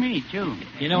good to me, too.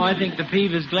 You know, I think the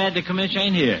Peeve is glad the commission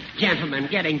ain't here. Gentlemen,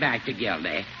 getting back to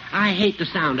Gildy, I hate to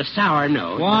sound a sour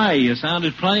note. Why? You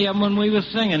sounded plenty of them when we was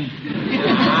singing.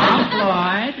 Now,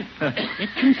 Floyd, it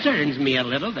concerns me a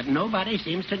little that nobody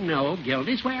seems to know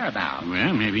Gildy's whereabouts.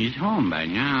 Well, maybe he's home by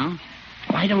now.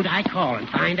 Why don't I call and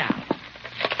find out?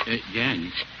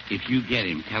 Jen, if you get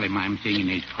him, tell him I'm singing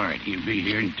his part. He'll be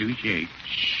here in 2 shakes.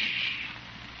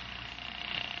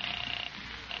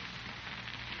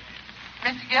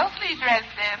 Mr. Gildersleeve's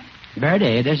residence.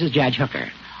 Birdie, this is Judge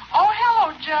Hooker. Oh,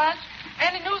 hello, Judge.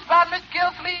 Any news about Mr.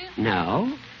 Gildersleeve?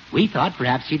 No. We thought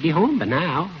perhaps he'd be home by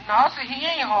now. No, sir, he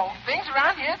ain't home. Things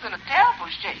around here is in a terrible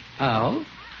shape. Oh?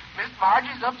 Miss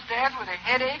Margie's upstairs with a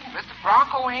headache, and Mr.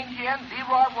 Bronco ain't here, and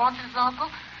Leroy wants his uncle.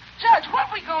 Judge, what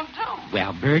are we going to do?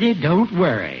 Well, Birdie, don't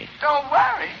worry. Don't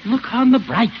worry. Look on the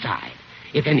bright side.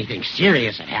 If anything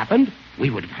serious had happened, we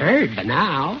would have heard by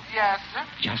now. Yes, sir.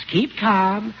 Just keep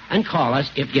calm and call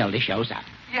us if Gildy shows up.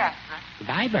 Yes, sir.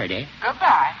 Goodbye, Birdie.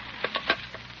 Goodbye.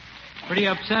 Pretty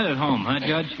upset at home, huh,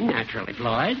 Judge? Naturally,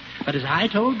 Floyd. But as I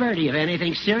told Birdie, if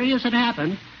anything serious had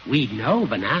happened, we'd know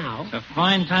by now. It's a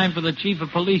fine time for the chief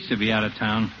of police to be out of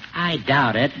town. I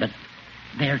doubt it, but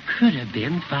there could have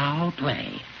been foul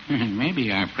play.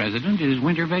 Maybe our president is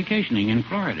winter vacationing in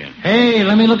Florida. Hey,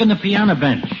 let me look in the piano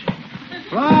bench.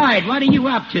 Floyd, what are you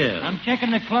up to? I'm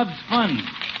checking the club's funds.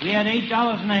 We had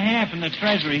 $8.50 in the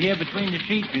treasury here between the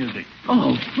sheet music.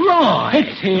 Oh, Floyd!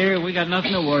 It's here. We got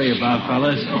nothing to worry about,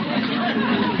 fellas.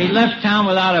 He left town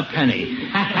without a penny.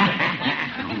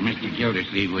 Mr.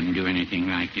 Gildersleeve wouldn't do anything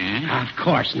like that. Of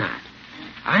course not.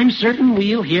 I'm certain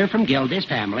we'll hear from Gildy's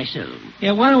family soon.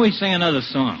 Yeah, why don't we sing another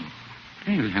song?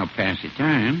 It'll help pass the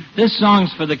time. This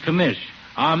song's for the commish,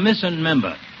 our missing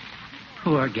member.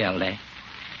 Poor Gildy.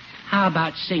 How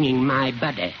about singing My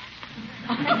Buddy?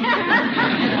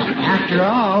 After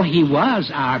all, he was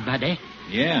our buddy.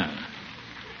 Yeah.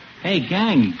 Hey,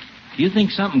 gang, do you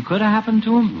think something could have happened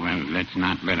to him? Well, let's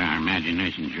not let our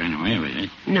imaginations run away with it.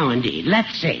 No, indeed.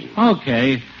 Let's sing.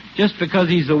 Okay. Just because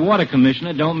he's the water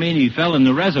commissioner don't mean he fell in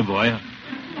the reservoir.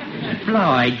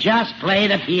 Floyd, just play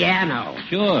the piano.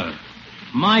 Sure.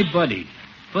 My buddy,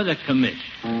 for the commish.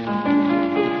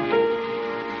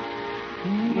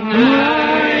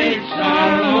 Nights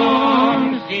are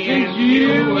long since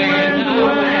you were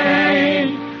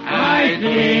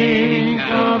think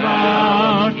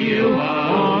about you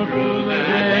all through the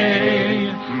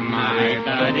day. My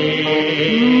buddy,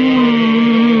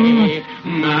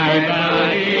 my buddy.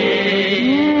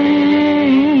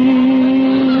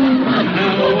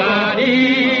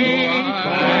 Nobody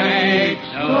quite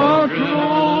so true.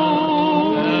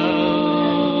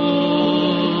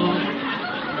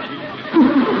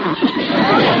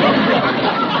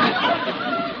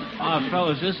 Oh,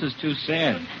 fellas, this is too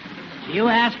sad. You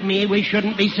ask me, we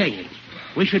shouldn't be singing.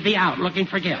 We should be out looking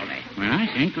for Gildy. Well, I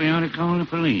think we ought to call the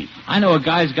police. I know a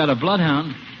guy's got a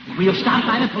bloodhound. We'll stop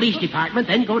by the police department,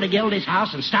 then go to Gildy's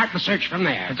house and start the search from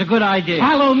there. It's a good idea.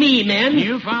 Follow me, men.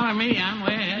 You follow me. I'm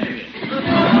way ahead of you.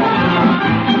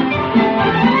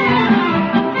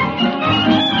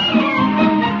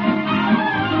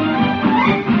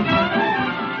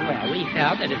 Well, we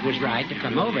felt that it was right to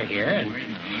come over here and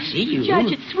see you.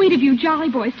 Judge, it's sweet of you jolly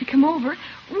boys to come over.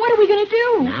 What are we going to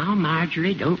do? Now,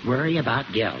 Marjorie, don't worry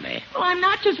about Gildy. Well, I'm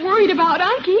not just worried about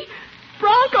Unky.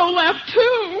 Bronco left,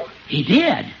 too. He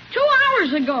did. 2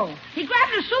 hours ago. He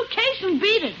grabbed a suitcase and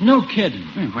beat it. No kidding.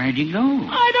 Well, where'd he go?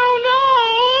 I don't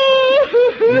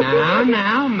know.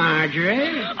 Now,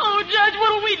 Marjorie. Oh, Judge,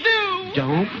 what'll we do?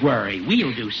 Don't worry.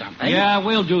 We'll do something. Yeah,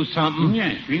 we'll do something.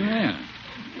 Yes, we will.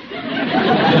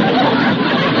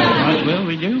 What will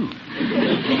we do?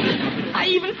 I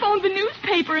even phoned the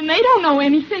newspaper, and they don't know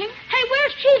anything. Hey,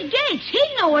 where's Chief Gates?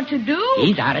 He'd know what to do.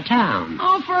 He's out of town.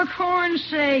 Oh, for corn's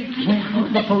sake.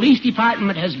 The police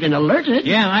department has been alerted.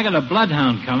 Yeah, and I got a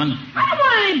bloodhound coming. I don't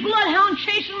want any bloodhound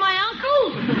chasing my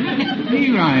uncle.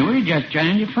 Leroy, we're just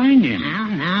trying to find him.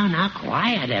 Now,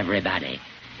 quiet, everybody.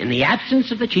 In the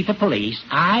absence of the chief of police,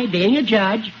 I, being a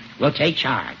judge, will take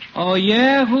charge. Oh,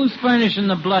 yeah? Who's furnishing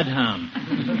the bloodhound?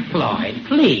 Floyd,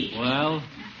 please. Well?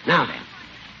 Now then,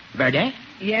 Burdette,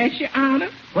 Yes, Your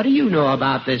Honor. what do you know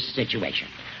about this situation?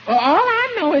 Well, all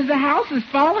I know is the house is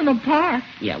falling apart.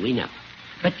 Yeah, we know.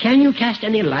 But can you cast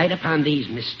any light upon these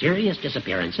mysterious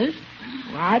disappearances?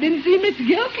 Well, I didn't see Miss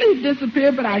Gildersleeve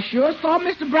disappear, but I sure saw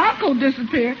Mr. Bronco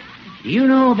disappear. Do you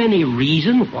know of any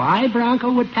reason why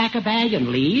Bronco would pack a bag and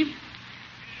leave?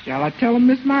 Shall I tell him,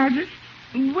 Miss Marjorie?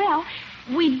 Well,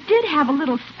 we did have a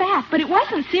little spat, but it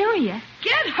wasn't serious.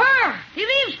 Get her. He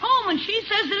leaves home and she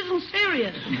says it isn't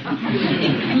serious.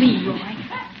 Leroy.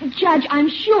 Judge, I'm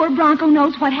sure Bronco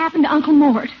knows what happened to Uncle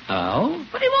Mort. Oh?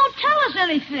 But he won't tell us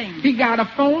anything. He got a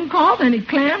phone call, and he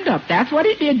clammed up. That's what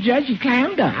he did, Judge. He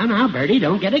clammed up. Now, Bertie,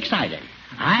 don't get excited.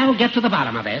 I'll get to the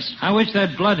bottom of this. I wish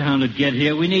that bloodhound would get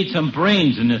here. We need some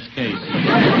brains in this case.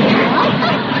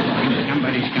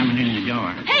 Somebody's coming in the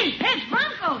door. Hey, it's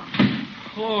Bronco.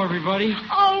 Hello, everybody.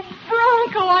 Oh,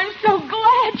 Bronco, I'm so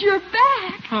glad you're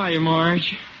back. Hi,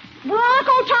 Marge.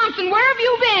 Bronco Thompson, where have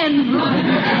you been?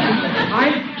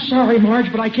 I'm sorry,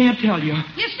 Marge, but I can't tell you.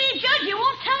 You see, Judge, he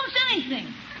won't tell us anything.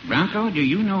 Bronco, do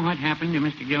you know what happened to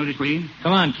Mr. Gildersleeve?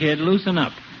 Come on, kid, loosen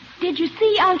up. Did you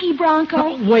see Unky Bronco?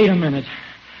 Oh, wait a minute.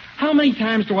 How many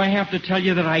times do I have to tell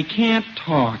you that I can't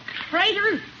talk?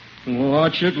 Traitor.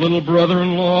 Watch it, little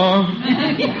brother-in-law.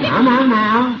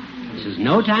 Now. This is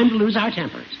no time to lose our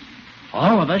tempers.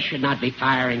 All of us should not be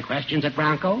firing questions at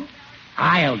Bronco.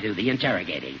 I'll do the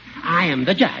interrogating. I am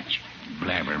the judge.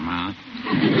 Blabbermouth.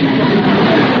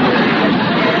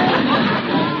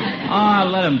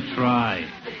 Let him try.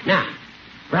 Now,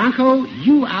 Bronco,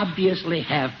 you obviously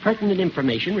have pertinent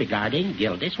information regarding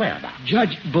Gildy's whereabouts.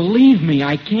 Judge, believe me,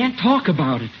 I can't talk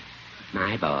about it.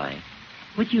 My boy,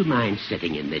 would you mind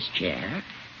sitting in this chair?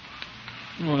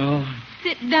 Well...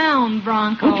 Sit down,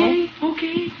 Bronco. Okay.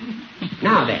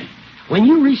 Now then, when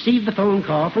you received the phone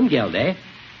call from Gildy,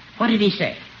 what did he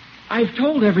say? I've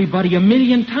told everybody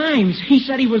 1,000,000 times. He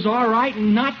said he was all right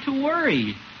and not to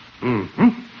worry. Mm-hmm.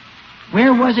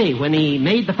 Where was he when he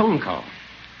made the phone call?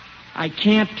 I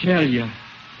can't tell you.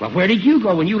 Well, where did you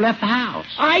go when you left the house?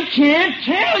 I can't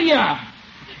tell you.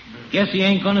 Guess he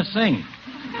ain't gonna sing.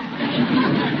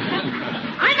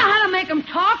 I know how to make him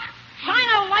talk. Shine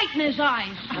a light in his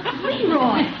eyes.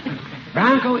 Leroy.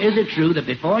 Bronco, is it true that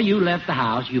before you left the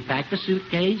house, you packed a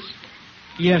suitcase?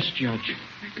 Yes, Judge.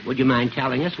 Would you mind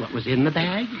telling us what was in the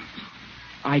bag?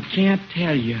 I can't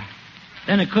tell you.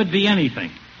 Then it could be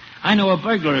anything. I know a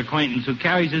burglar acquaintance who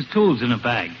carries his tools in a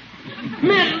bag.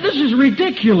 Man, this is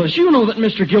ridiculous. You know that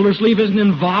Mr. Gildersleeve isn't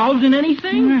involved in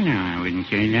anything. Well, no, I wouldn't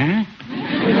say that.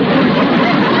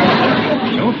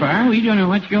 So far, we don't know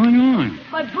what's going on.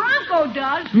 But Bronco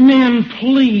does. Men,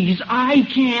 please, I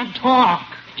can't talk.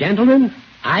 Gentlemen,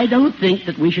 I don't think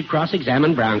that we should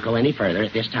cross-examine Bronco any further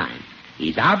at this time.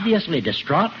 He's obviously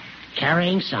distraught,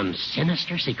 carrying some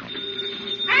sinister secret. Let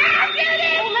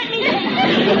me...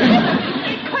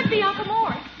 It could be Uncle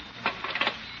Mort.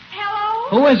 Hello?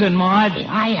 Who is it, Marge?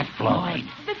 Quiet, Floyd.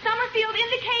 The Summerfield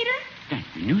Indicator? That's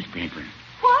the newspaper.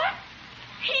 What?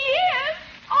 He is?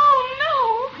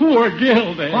 Oh, Poor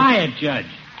Gildy. Quiet, Judge.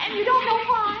 no. And you don't know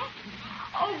why?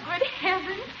 Oh, good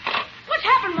heavens. What's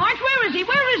happened, Marge? Where is he?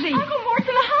 Where is he? Uncle Mort's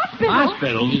in the hospital.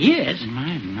 Hospital? He is?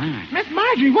 My. Miss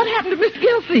Marjorie, what happened to Mr.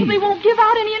 Gildersleeve? They won't give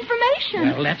out any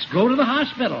information. Well, let's go to the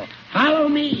hospital. Follow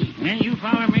me. Yeah, you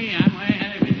follow me. I'm way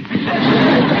ahead of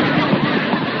you.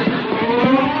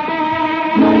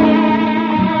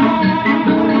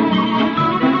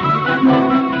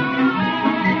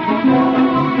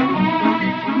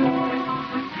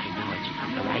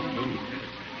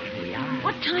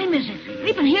 What time is it?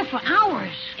 We've been here for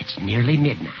hours. It's nearly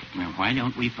midnight. Well, why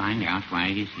don't we find out why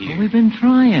he's here? Well, we've been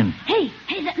trying. Hey,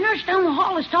 that nurse down the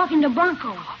hall is talking to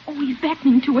Bronco. Oh, he's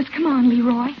beckoning to us. Come on,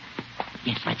 Leroy.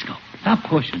 Yes, let's go. Stop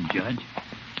pushing, Judge.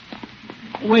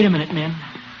 Wait a minute, men.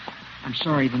 I'm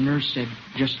sorry, the nurse said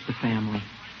just the family.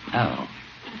 Oh.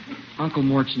 Uncle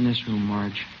Mort's in this room,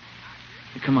 Marge.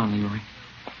 Come on, Leroy.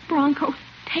 Bronco,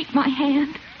 take my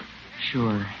hand.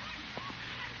 Sure.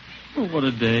 Oh, what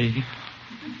a day.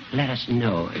 Let us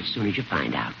know as soon as you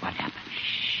find out what happened.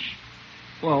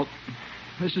 Well,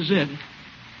 this is it.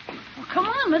 Well, come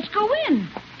on, let's go in.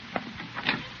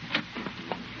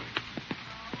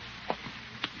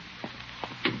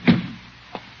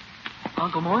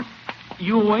 Uncle Mort,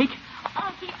 you awake?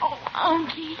 Unky, oh,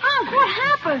 Unky. Unc, what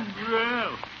happened?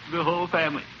 Well, the whole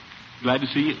family. Glad to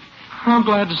see you. I'm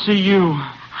glad to see you.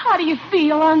 How do you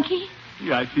feel, Unky?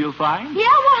 Yeah, I feel fine. Yeah,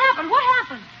 what happened? What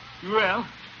happened? Well,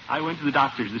 I went to the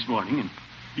doctor's this morning, and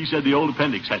he said the old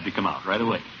appendix had to come out right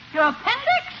away. Your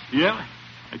appendix? Yeah,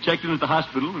 I checked in at the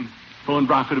hospital and phoned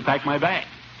Bronco to pack my bag.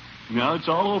 Now it's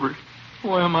all over.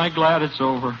 Boy, am I glad it's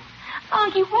over.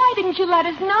 Unky, why didn't you let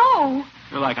us know?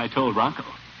 Well, like I told Bronco,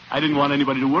 I didn't want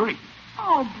anybody to worry.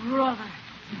 Oh, brother.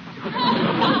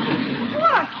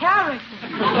 What a character.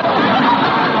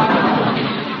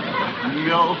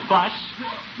 No fuss,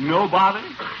 no bother,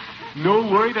 no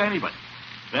worry to anybody.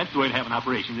 That's the way to have an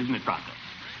operation, isn't it, Bronco?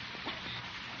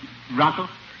 Bronco?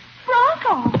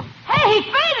 Bronco. Hey,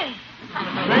 he fainted.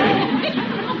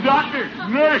 Doctor,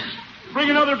 nurse, bring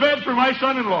another bed for my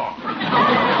son-in-law.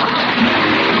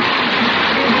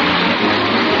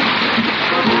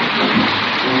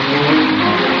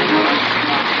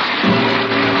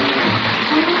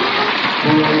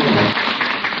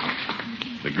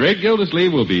 The Great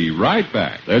Gildersleeve will be right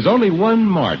back. There's only one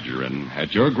margarine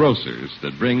at your grocer's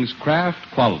that brings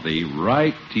Kraft quality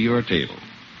right to your table.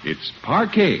 It's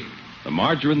Parquet, the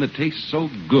margarine that tastes so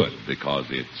good because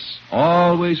it's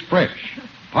always fresh.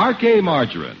 Parquet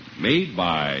margarine, made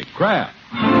by Kraft.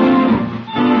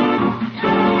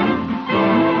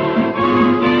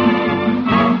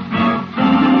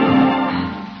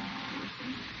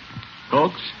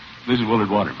 Folks, this is Willard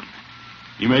Waterman.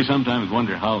 You may sometimes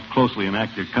wonder how closely an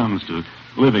actor comes to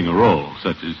living a role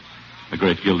such as the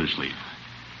Great Gildersleeve.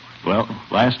 Well,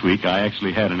 last week I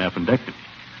actually had an appendectomy.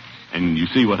 And you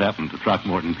see what happened to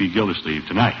Throckmorton P. Gildersleeve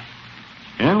tonight.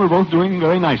 And we're both doing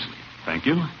very nicely, thank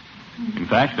you. In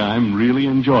fact, I'm really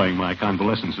enjoying my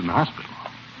convalescence in the hospital.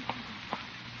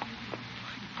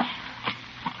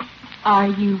 Are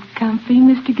you comfy,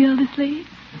 Mr. Gildersleeve?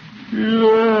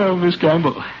 Yeah, Miss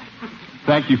Campbell.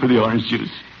 Thank you for the orange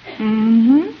juice.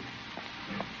 Mm-hmm.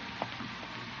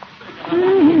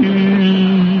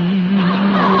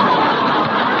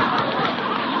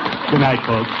 Good night,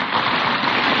 folks.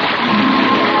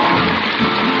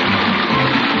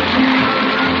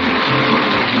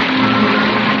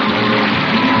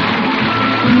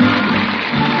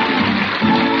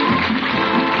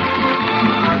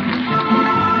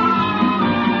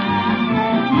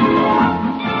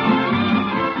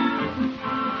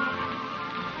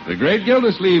 The Great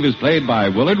Gildersleeve is played by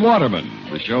Willard Waterman.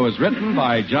 The show is written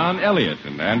by John Elliott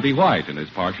and Andy White and is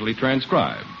partially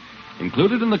transcribed.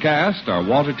 Included in the cast are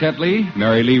Walter Tetley,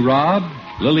 Mary Lee Robb,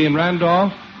 Lillian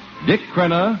Randolph, Dick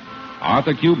Crenna,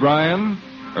 Arthur Q. Bryan,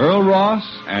 Earl Ross,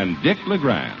 and Dick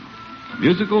LeGrand.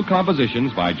 Musical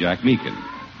compositions by Jack Meakin.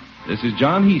 This is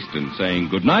John Heaston saying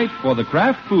goodnight for the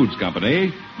Kraft Foods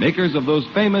Company, makers of those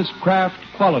famous Kraft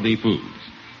quality foods.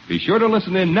 Be sure to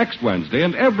listen in next Wednesday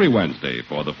and every Wednesday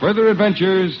for the further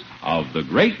adventures of the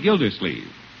Great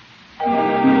Gildersleeve.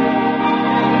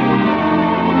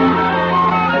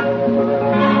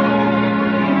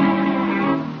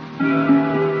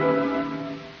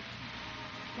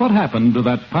 What happened to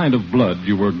that pint of blood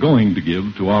you were going to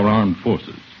give to our armed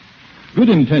forces? Good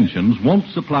intentions won't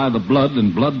supply the blood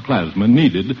and blood plasma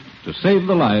needed to save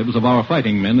the lives of our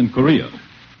fighting men in Korea.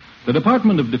 The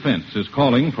Department of Defense is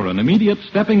calling for an immediate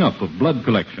stepping up of blood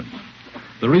collection.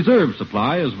 The reserve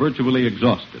supply is virtually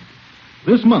exhausted.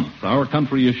 This month, our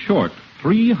country is short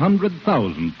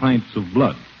 300,000 pints of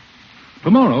blood.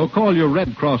 Tomorrow, call your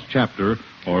Red Cross chapter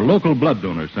or local blood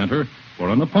donor center for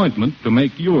an appointment to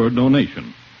make your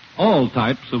donation. All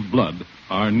types of blood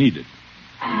are needed.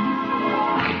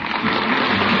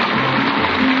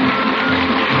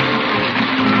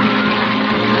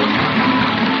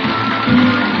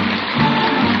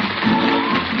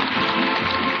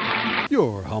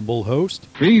 Your humble host.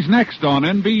 He's next on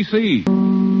NBC.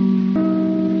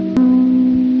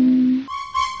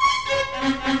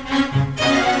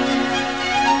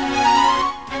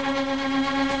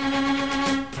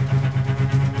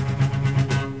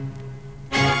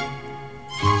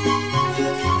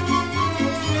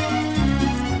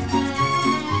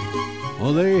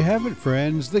 Well, there you have it,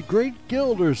 friends. The Great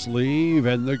Gildersleeve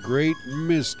and the Great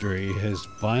Mystery has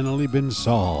finally been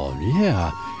solved.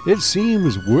 Yeah, it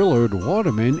seems Willard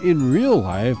Waterman in real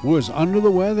life was under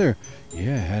the weather.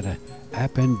 Yeah, had an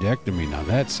appendectomy. Now,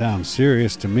 that sounds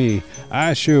serious to me.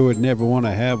 I sure would never want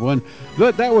to have one.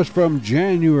 But that was from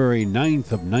January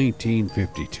 9th of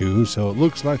 1952, so it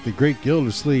looks like the Great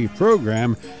Gildersleeve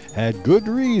program had good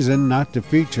reason not to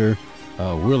feature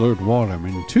Willard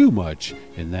Waterman too much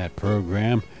in that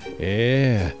program.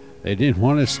 Yeah, they didn't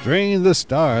want to strain the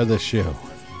star of the show.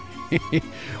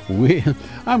 Well,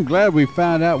 I'm glad we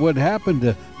found out what happened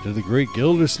to the Great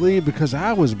Gildersleeve, because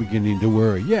I was beginning to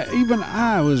worry. Yeah, even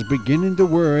I was beginning to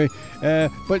worry.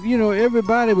 But, you know,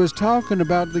 everybody was talking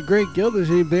about the Great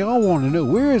Gildersleeve. They all want to know,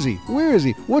 where is he? Where is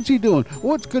he? What's he doing?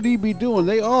 What could he be doing?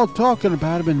 They all talking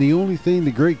about him, and the only thing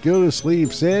the Great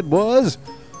Gildersleeve said was,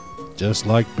 just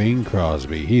like Bing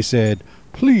Crosby, he said,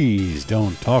 please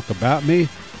don't talk about me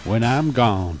when I'm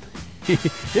gone.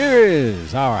 Here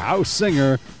is our house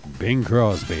singer, Bing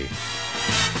Crosby.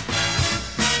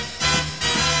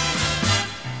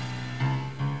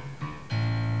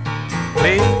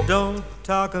 Please don't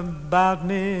talk about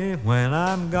me when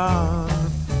I'm gone.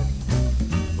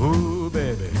 Ooh,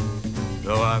 baby,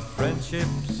 though our friendship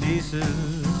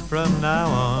ceases from now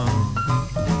on.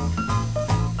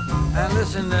 And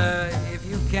listen, if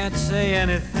you can't say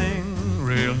anything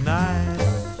real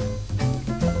nice,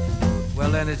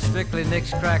 well, then it's strictly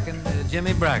Nick's crackin',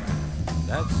 Jimmy Bracken.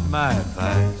 That's my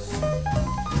advice.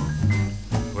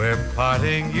 We're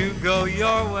parting, you go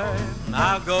your way,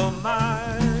 I'll go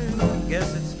mine.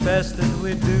 Guess it's best that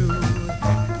we do.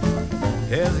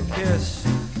 Here's a kiss.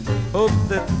 Hope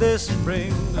that this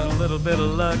brings a little bit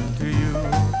of luck to you.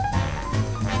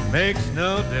 Makes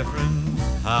no difference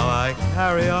how I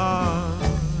carry on.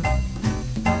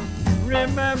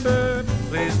 Remember,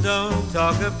 please don't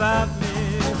talk about me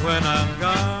when I'm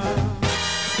gone.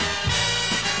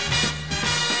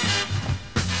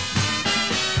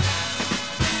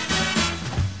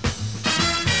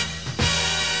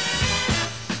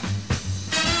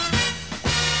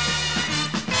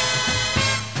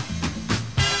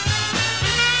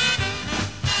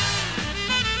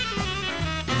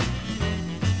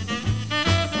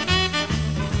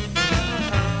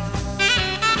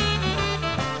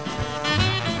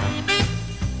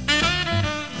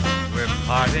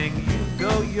 Parting, you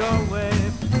go your way,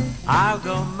 I'll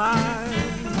go mine.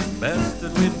 Best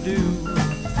that we do.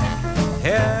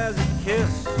 Here's a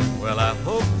kiss. Well, I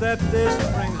hope that this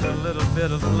brings a little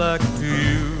bit of luck to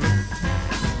you.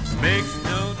 Makes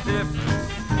no difference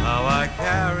how I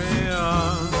carry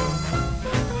on.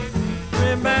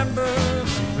 Remember,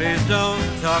 please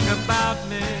don't talk about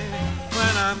me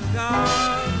when I'm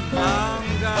gone.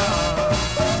 I'm gone.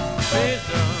 Please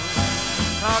don't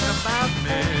talk about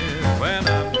me when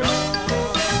I'm gone.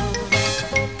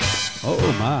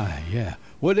 Oh my, yeah.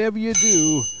 Whatever you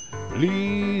do,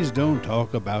 please don't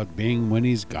talk about Bing when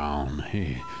he's gone.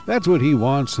 That's what he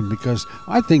wants, and because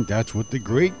I think that's what the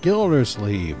Great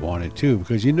Gildersleeve wanted too,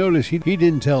 because you notice he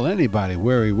didn't tell anybody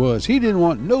where he was. He didn't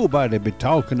want nobody to be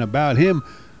talking about him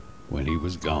when he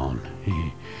was gone.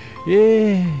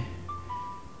 Yeah.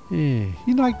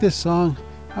 You like this song?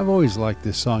 I've always liked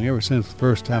this song ever since the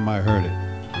first time I heard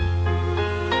it.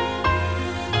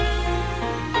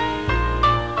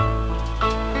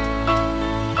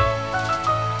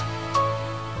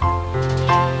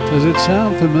 Does it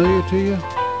sound familiar to you?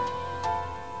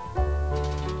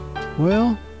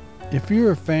 Well, if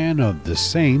you're a fan of The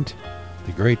Saint,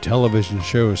 the great television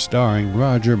show starring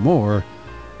Roger Moore,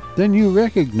 then you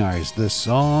recognize the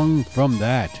song from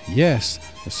that. Yes,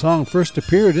 the song first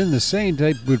appeared in The Saint.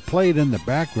 They would play it in the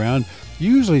background,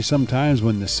 usually sometimes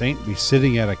when the Saint be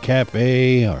sitting at a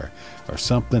cafe or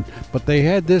something. But they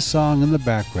had this song in the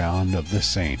background of The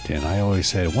Saint, and I always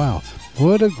said, wow,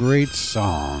 what a great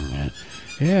song.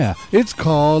 Yeah, it's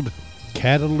called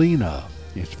Catalina.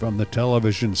 It's from the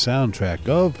television soundtrack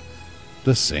of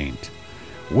The Saint.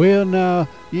 Well, now,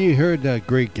 you heard that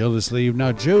Great Gildersleeve.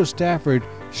 Now, Joe Stafford,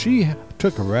 she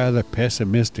took a rather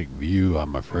pessimistic view,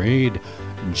 I'm afraid.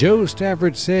 Joe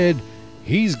Stafford said,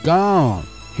 he's gone.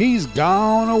 He's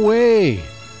gone away.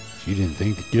 She didn't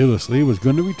think that Gildersleeve was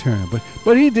going to return,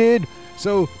 but he did.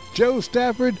 So, Joe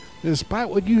Stafford, despite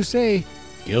what you say,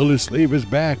 Gildersleeve is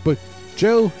back. But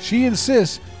Joe, she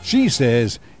insists. She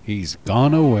says he's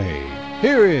gone away.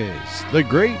 Here is the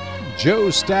great Joe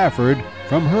Stafford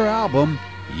from her album,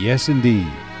 Yes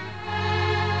Indeed.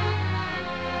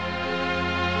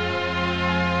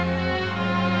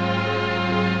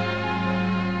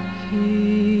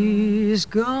 He's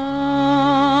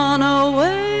gone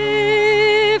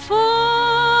away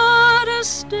for to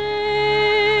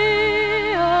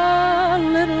stay a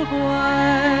little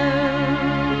while,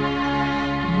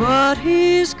 but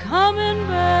he's coming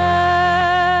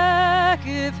back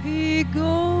if he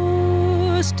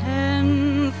goes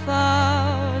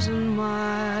 10,000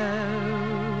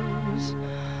 miles.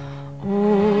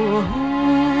 Oh,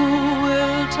 who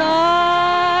will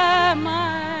tie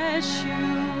my shoe,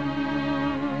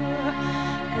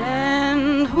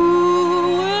 and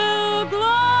who will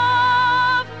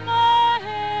glove my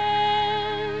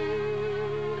hand,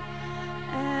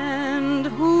 and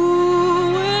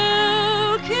who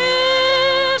will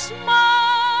kiss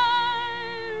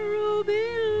my ruby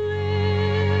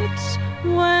lips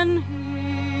when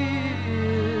he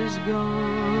is gone?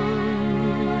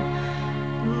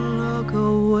 Look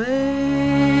away,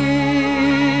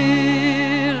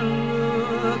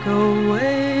 look away,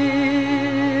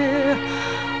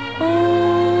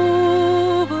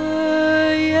 over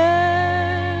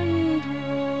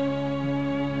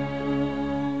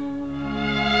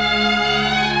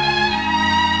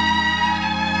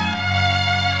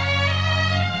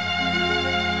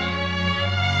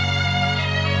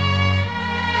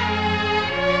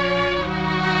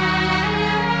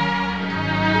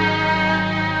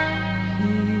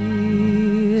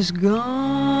He's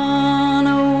gone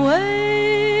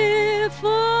away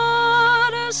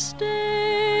for to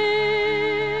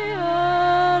stay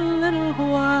a little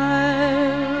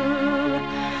while,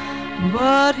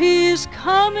 but he's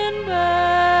coming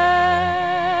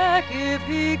back if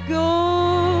he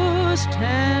goes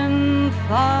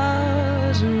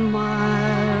 10,000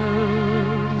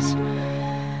 miles.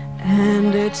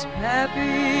 And it's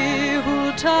Pappy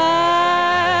who'll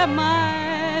tie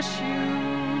my shoe,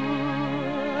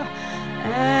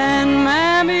 and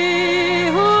Mammy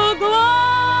who'll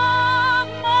glove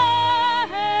my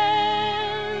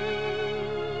hand,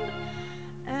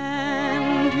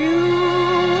 and you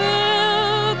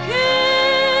will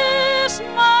kiss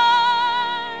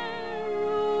my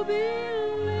ruby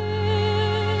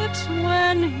lips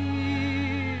when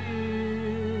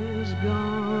he's gone.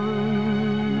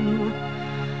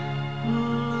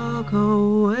 Look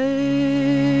away,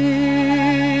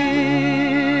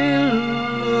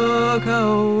 look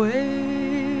away,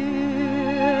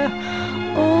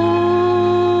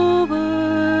 over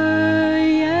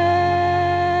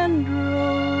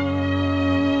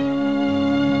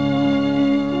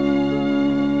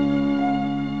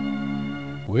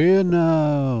Well,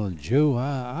 now, Joe,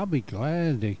 I'll be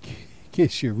glad to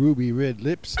kiss your ruby red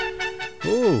lips.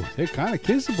 Oh, they're kind of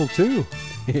kissable, too.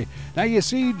 Now, you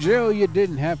see, Joe, you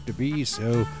didn't have to be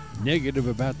so negative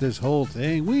about this whole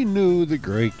thing. We knew the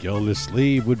great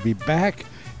Gildersleeve would be back,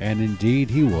 and indeed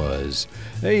he was.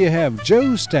 There you have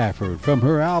Joe Stafford from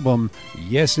her album,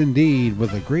 Yes Indeed,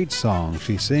 with a great song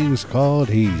she sings called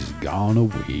He's Gone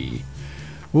Away.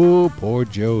 Oh, poor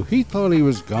Joe. He thought he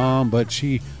was gone, but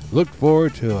she looked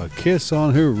forward to a kiss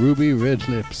on her ruby red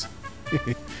lips.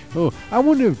 Oh, I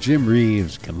wonder if Jim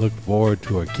Reeves can look forward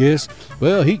to a kiss.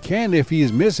 Well, he can if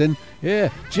he's missing. Yeah,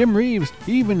 Jim Reeves,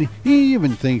 he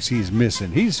even thinks he's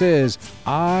missing. He says,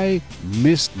 I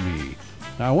missed me.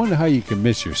 Now, I wonder how you can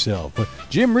miss yourself. But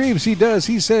Jim Reeves, he does.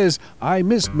 He says, I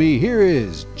missed me. Here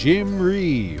is Jim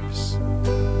Reeves.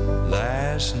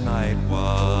 Last night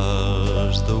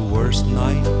was the worst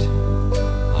night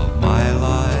of my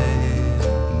life,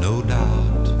 no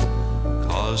doubt.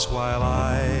 'Cause while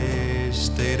I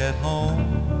stayed at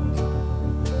home,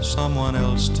 someone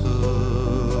else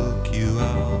took you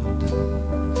out.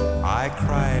 I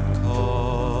cried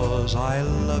 'cause I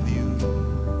love you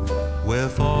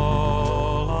with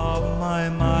all of my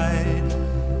might.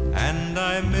 And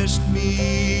I missed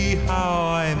me, how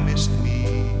I missed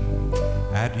me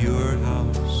at your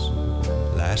house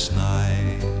last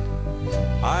night.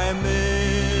 I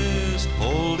missed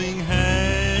holding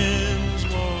hands,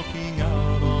 walking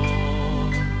out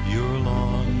on your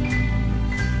lawn.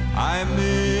 I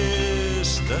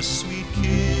missed the sweet kiss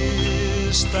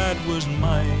kiss that was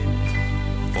mine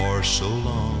for so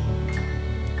long.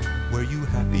 Were you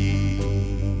happy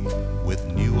with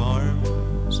new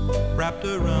arms wrapped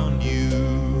around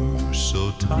you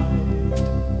so tight?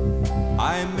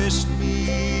 I missed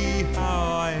me,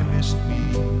 how I missed me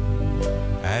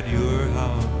at your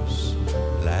house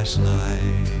last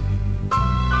night.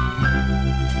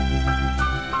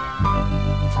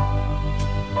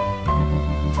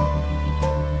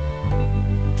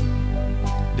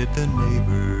 Did the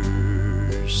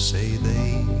neighbors say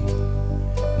they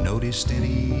noticed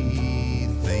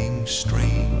anything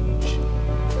strange,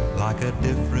 like a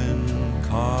different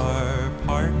car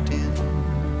parked in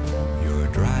your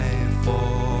drive for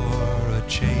a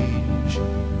change?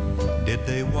 Did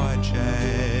they watch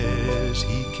as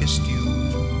he kissed you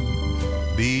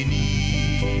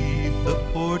beneath the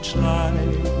porch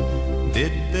light?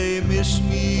 Did they miss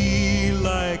me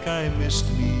like I missed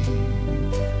me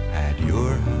at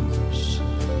your house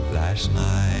last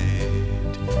night?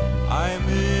 I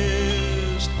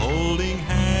missed holding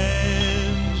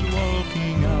hands,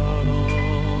 walking out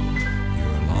on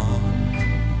your lawn.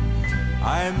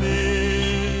 I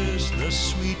missed the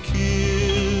sweet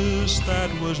kiss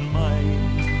that was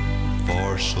mine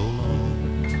for so long.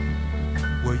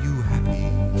 Were you happy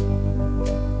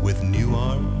with new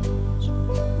arms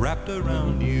wrapped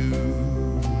around you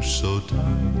so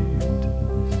tight?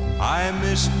 I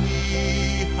missed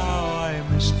me, how I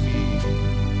missed me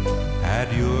at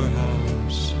your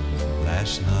house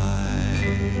last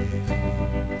night.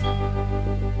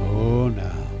 Oh,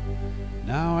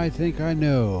 now I think I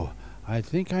know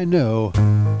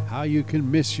how you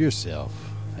can miss yourself.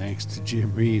 Thanks to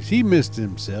Jim Reeves. He missed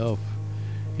himself.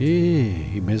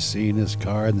 He missed seeing his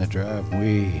car in the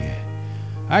driveway.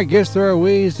 I guess there are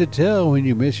ways to tell when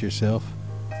you miss yourself.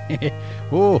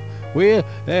 Oh, well,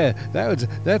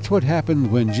 that's what happens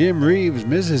when Jim Reeves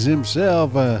misses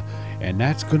himself, and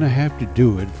that's going to have to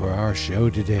do it for our show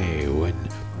today, when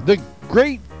the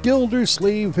great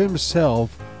Gildersleeve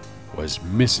himself was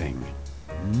missing.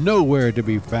 Nowhere to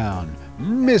be found.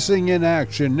 Missing in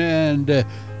action, and...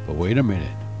 but wait a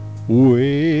minute.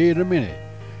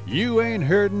 You ain't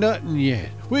heard nothing yet.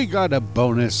 We got a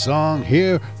bonus song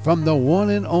here from the one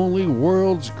and only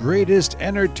world's greatest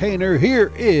entertainer.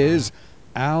 Here is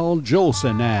Al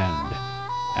Jolson and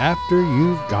After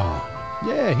You've Gone.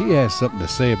 Yeah, he has something to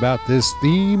say about this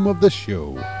theme of the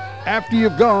show. After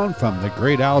You've Gone from the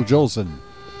great Al Jolson.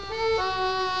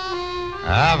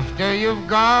 After you've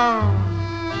gone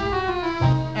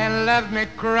and left me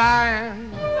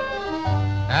crying,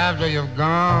 after you've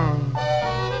gone,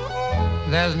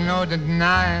 there's no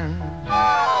denying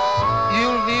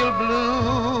you'll feel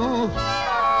blue,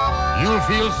 you'll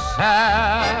feel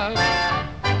sad,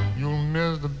 you'll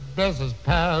miss the bestest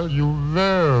pal you've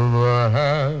ever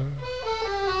had.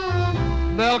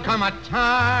 There'll come a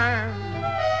time,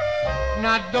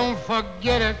 now don't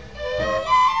forget it,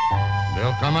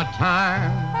 there'll come a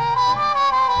time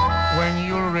when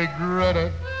you'll regret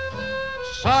it.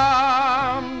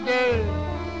 Someday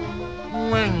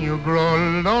when you grow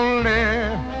lonely,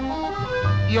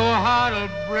 your heart'll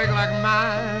break like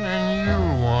mine and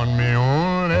you'll want me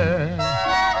only.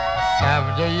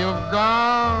 After you've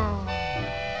gone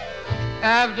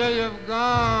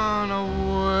away.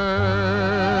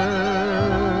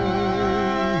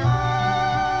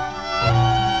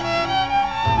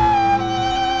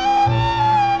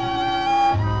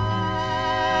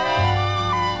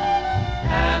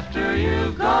 After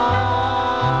you've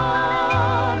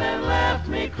gone and left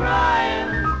me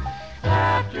crying,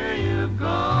 after you've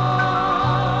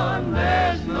gone,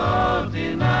 there's no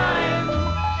denying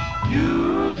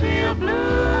you'll feel blue,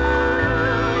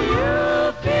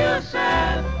 you'll feel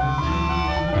sad,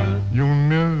 you'll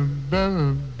miss the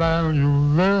best battle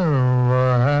you've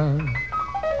ever had.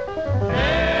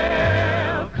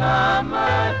 There'll come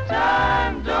a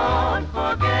time, don't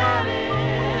forget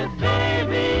it,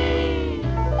 baby,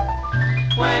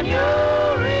 when you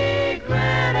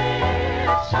regret it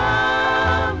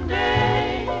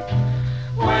someday.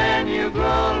 When you grow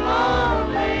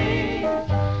lonely,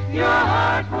 your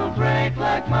heart will break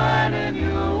like mine and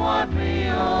you'll want me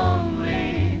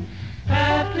only.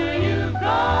 After you've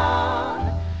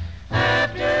gone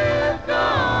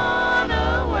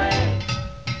away.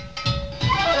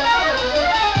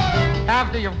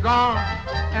 After you've gone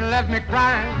and left me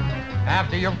crying,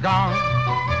 after you've gone,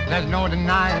 there's no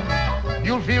denying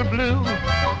you'll feel blue,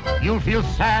 you'll feel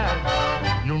sad,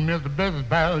 you'll miss the business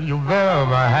pal you've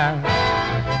ever had.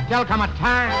 There'll come a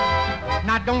time,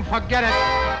 now don't forget it,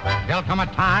 there'll come a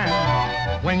time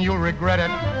when you'll regret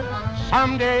it.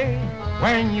 Someday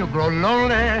when you grow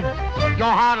lonely,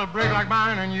 Your heart will break like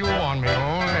mine and you want me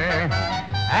only.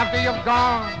 After you've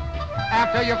gone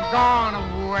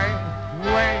away,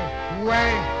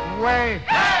 way.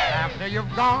 After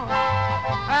you've gone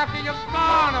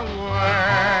away.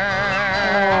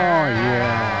 Oh,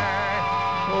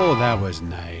 yeah. Oh, that was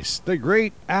nice. The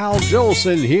great Al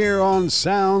Jolson here on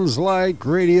Sounds Like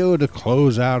Radio to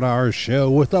close out our show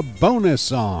with a bonus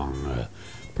song.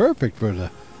 Perfect for the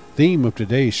theme of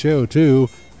today's show, too.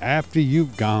 After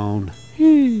You've Gone.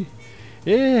 Yeah.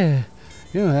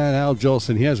 You know, that Al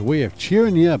Jolson, he has a way of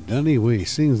cheering you up, doesn't he? When he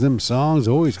sings them songs,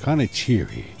 always kind of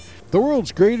cheery. The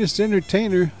world's greatest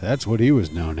entertainer, that's what he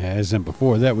was known as. And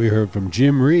before that, we heard from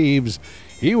Jim Reeves.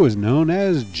 He was known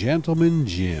as Gentleman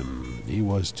Jim. He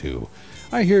was, too.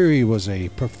 I hear he was a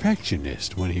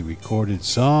perfectionist when he recorded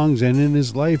songs and in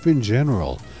his life in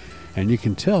general. And you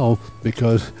can tell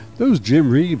because those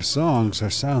Jim Reeves songs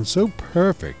sound so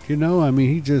perfect. You know, I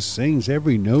mean, he just sings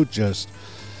every note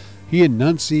he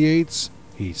enunciates,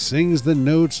 he sings the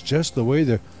notes just the way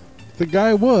the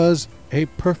guy was a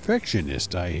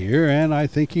perfectionist, I hear, and I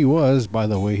think he was by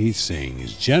the way he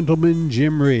sings. Gentleman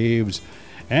Jim Reeves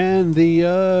and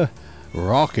the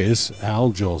raucous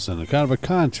Al Jolson. Kind of a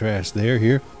contrast there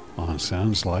here on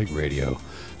Sounds Like Radio.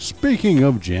 Speaking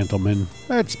of gentlemen,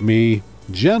 that's me.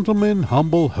 Gentleman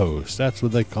Humble Host. That's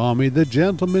what they call me, the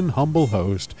Gentleman Humble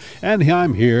Host. And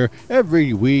I'm here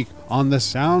every week on the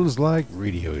Sounds Like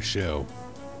Radio show.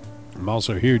 I'm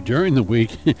also here during the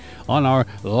week on our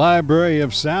Library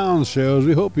of Sound shows.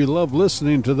 We hope you love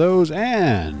listening to those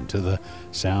and to the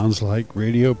Sounds Like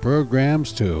Radio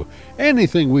programs too.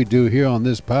 Anything we do here on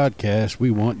this podcast,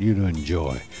 we want you to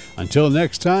enjoy. Until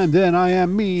next time, then, I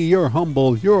am me,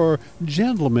 your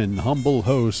Gentleman Humble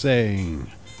Host, saying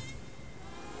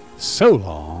so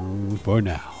long for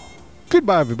now.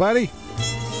 Goodbye, everybody.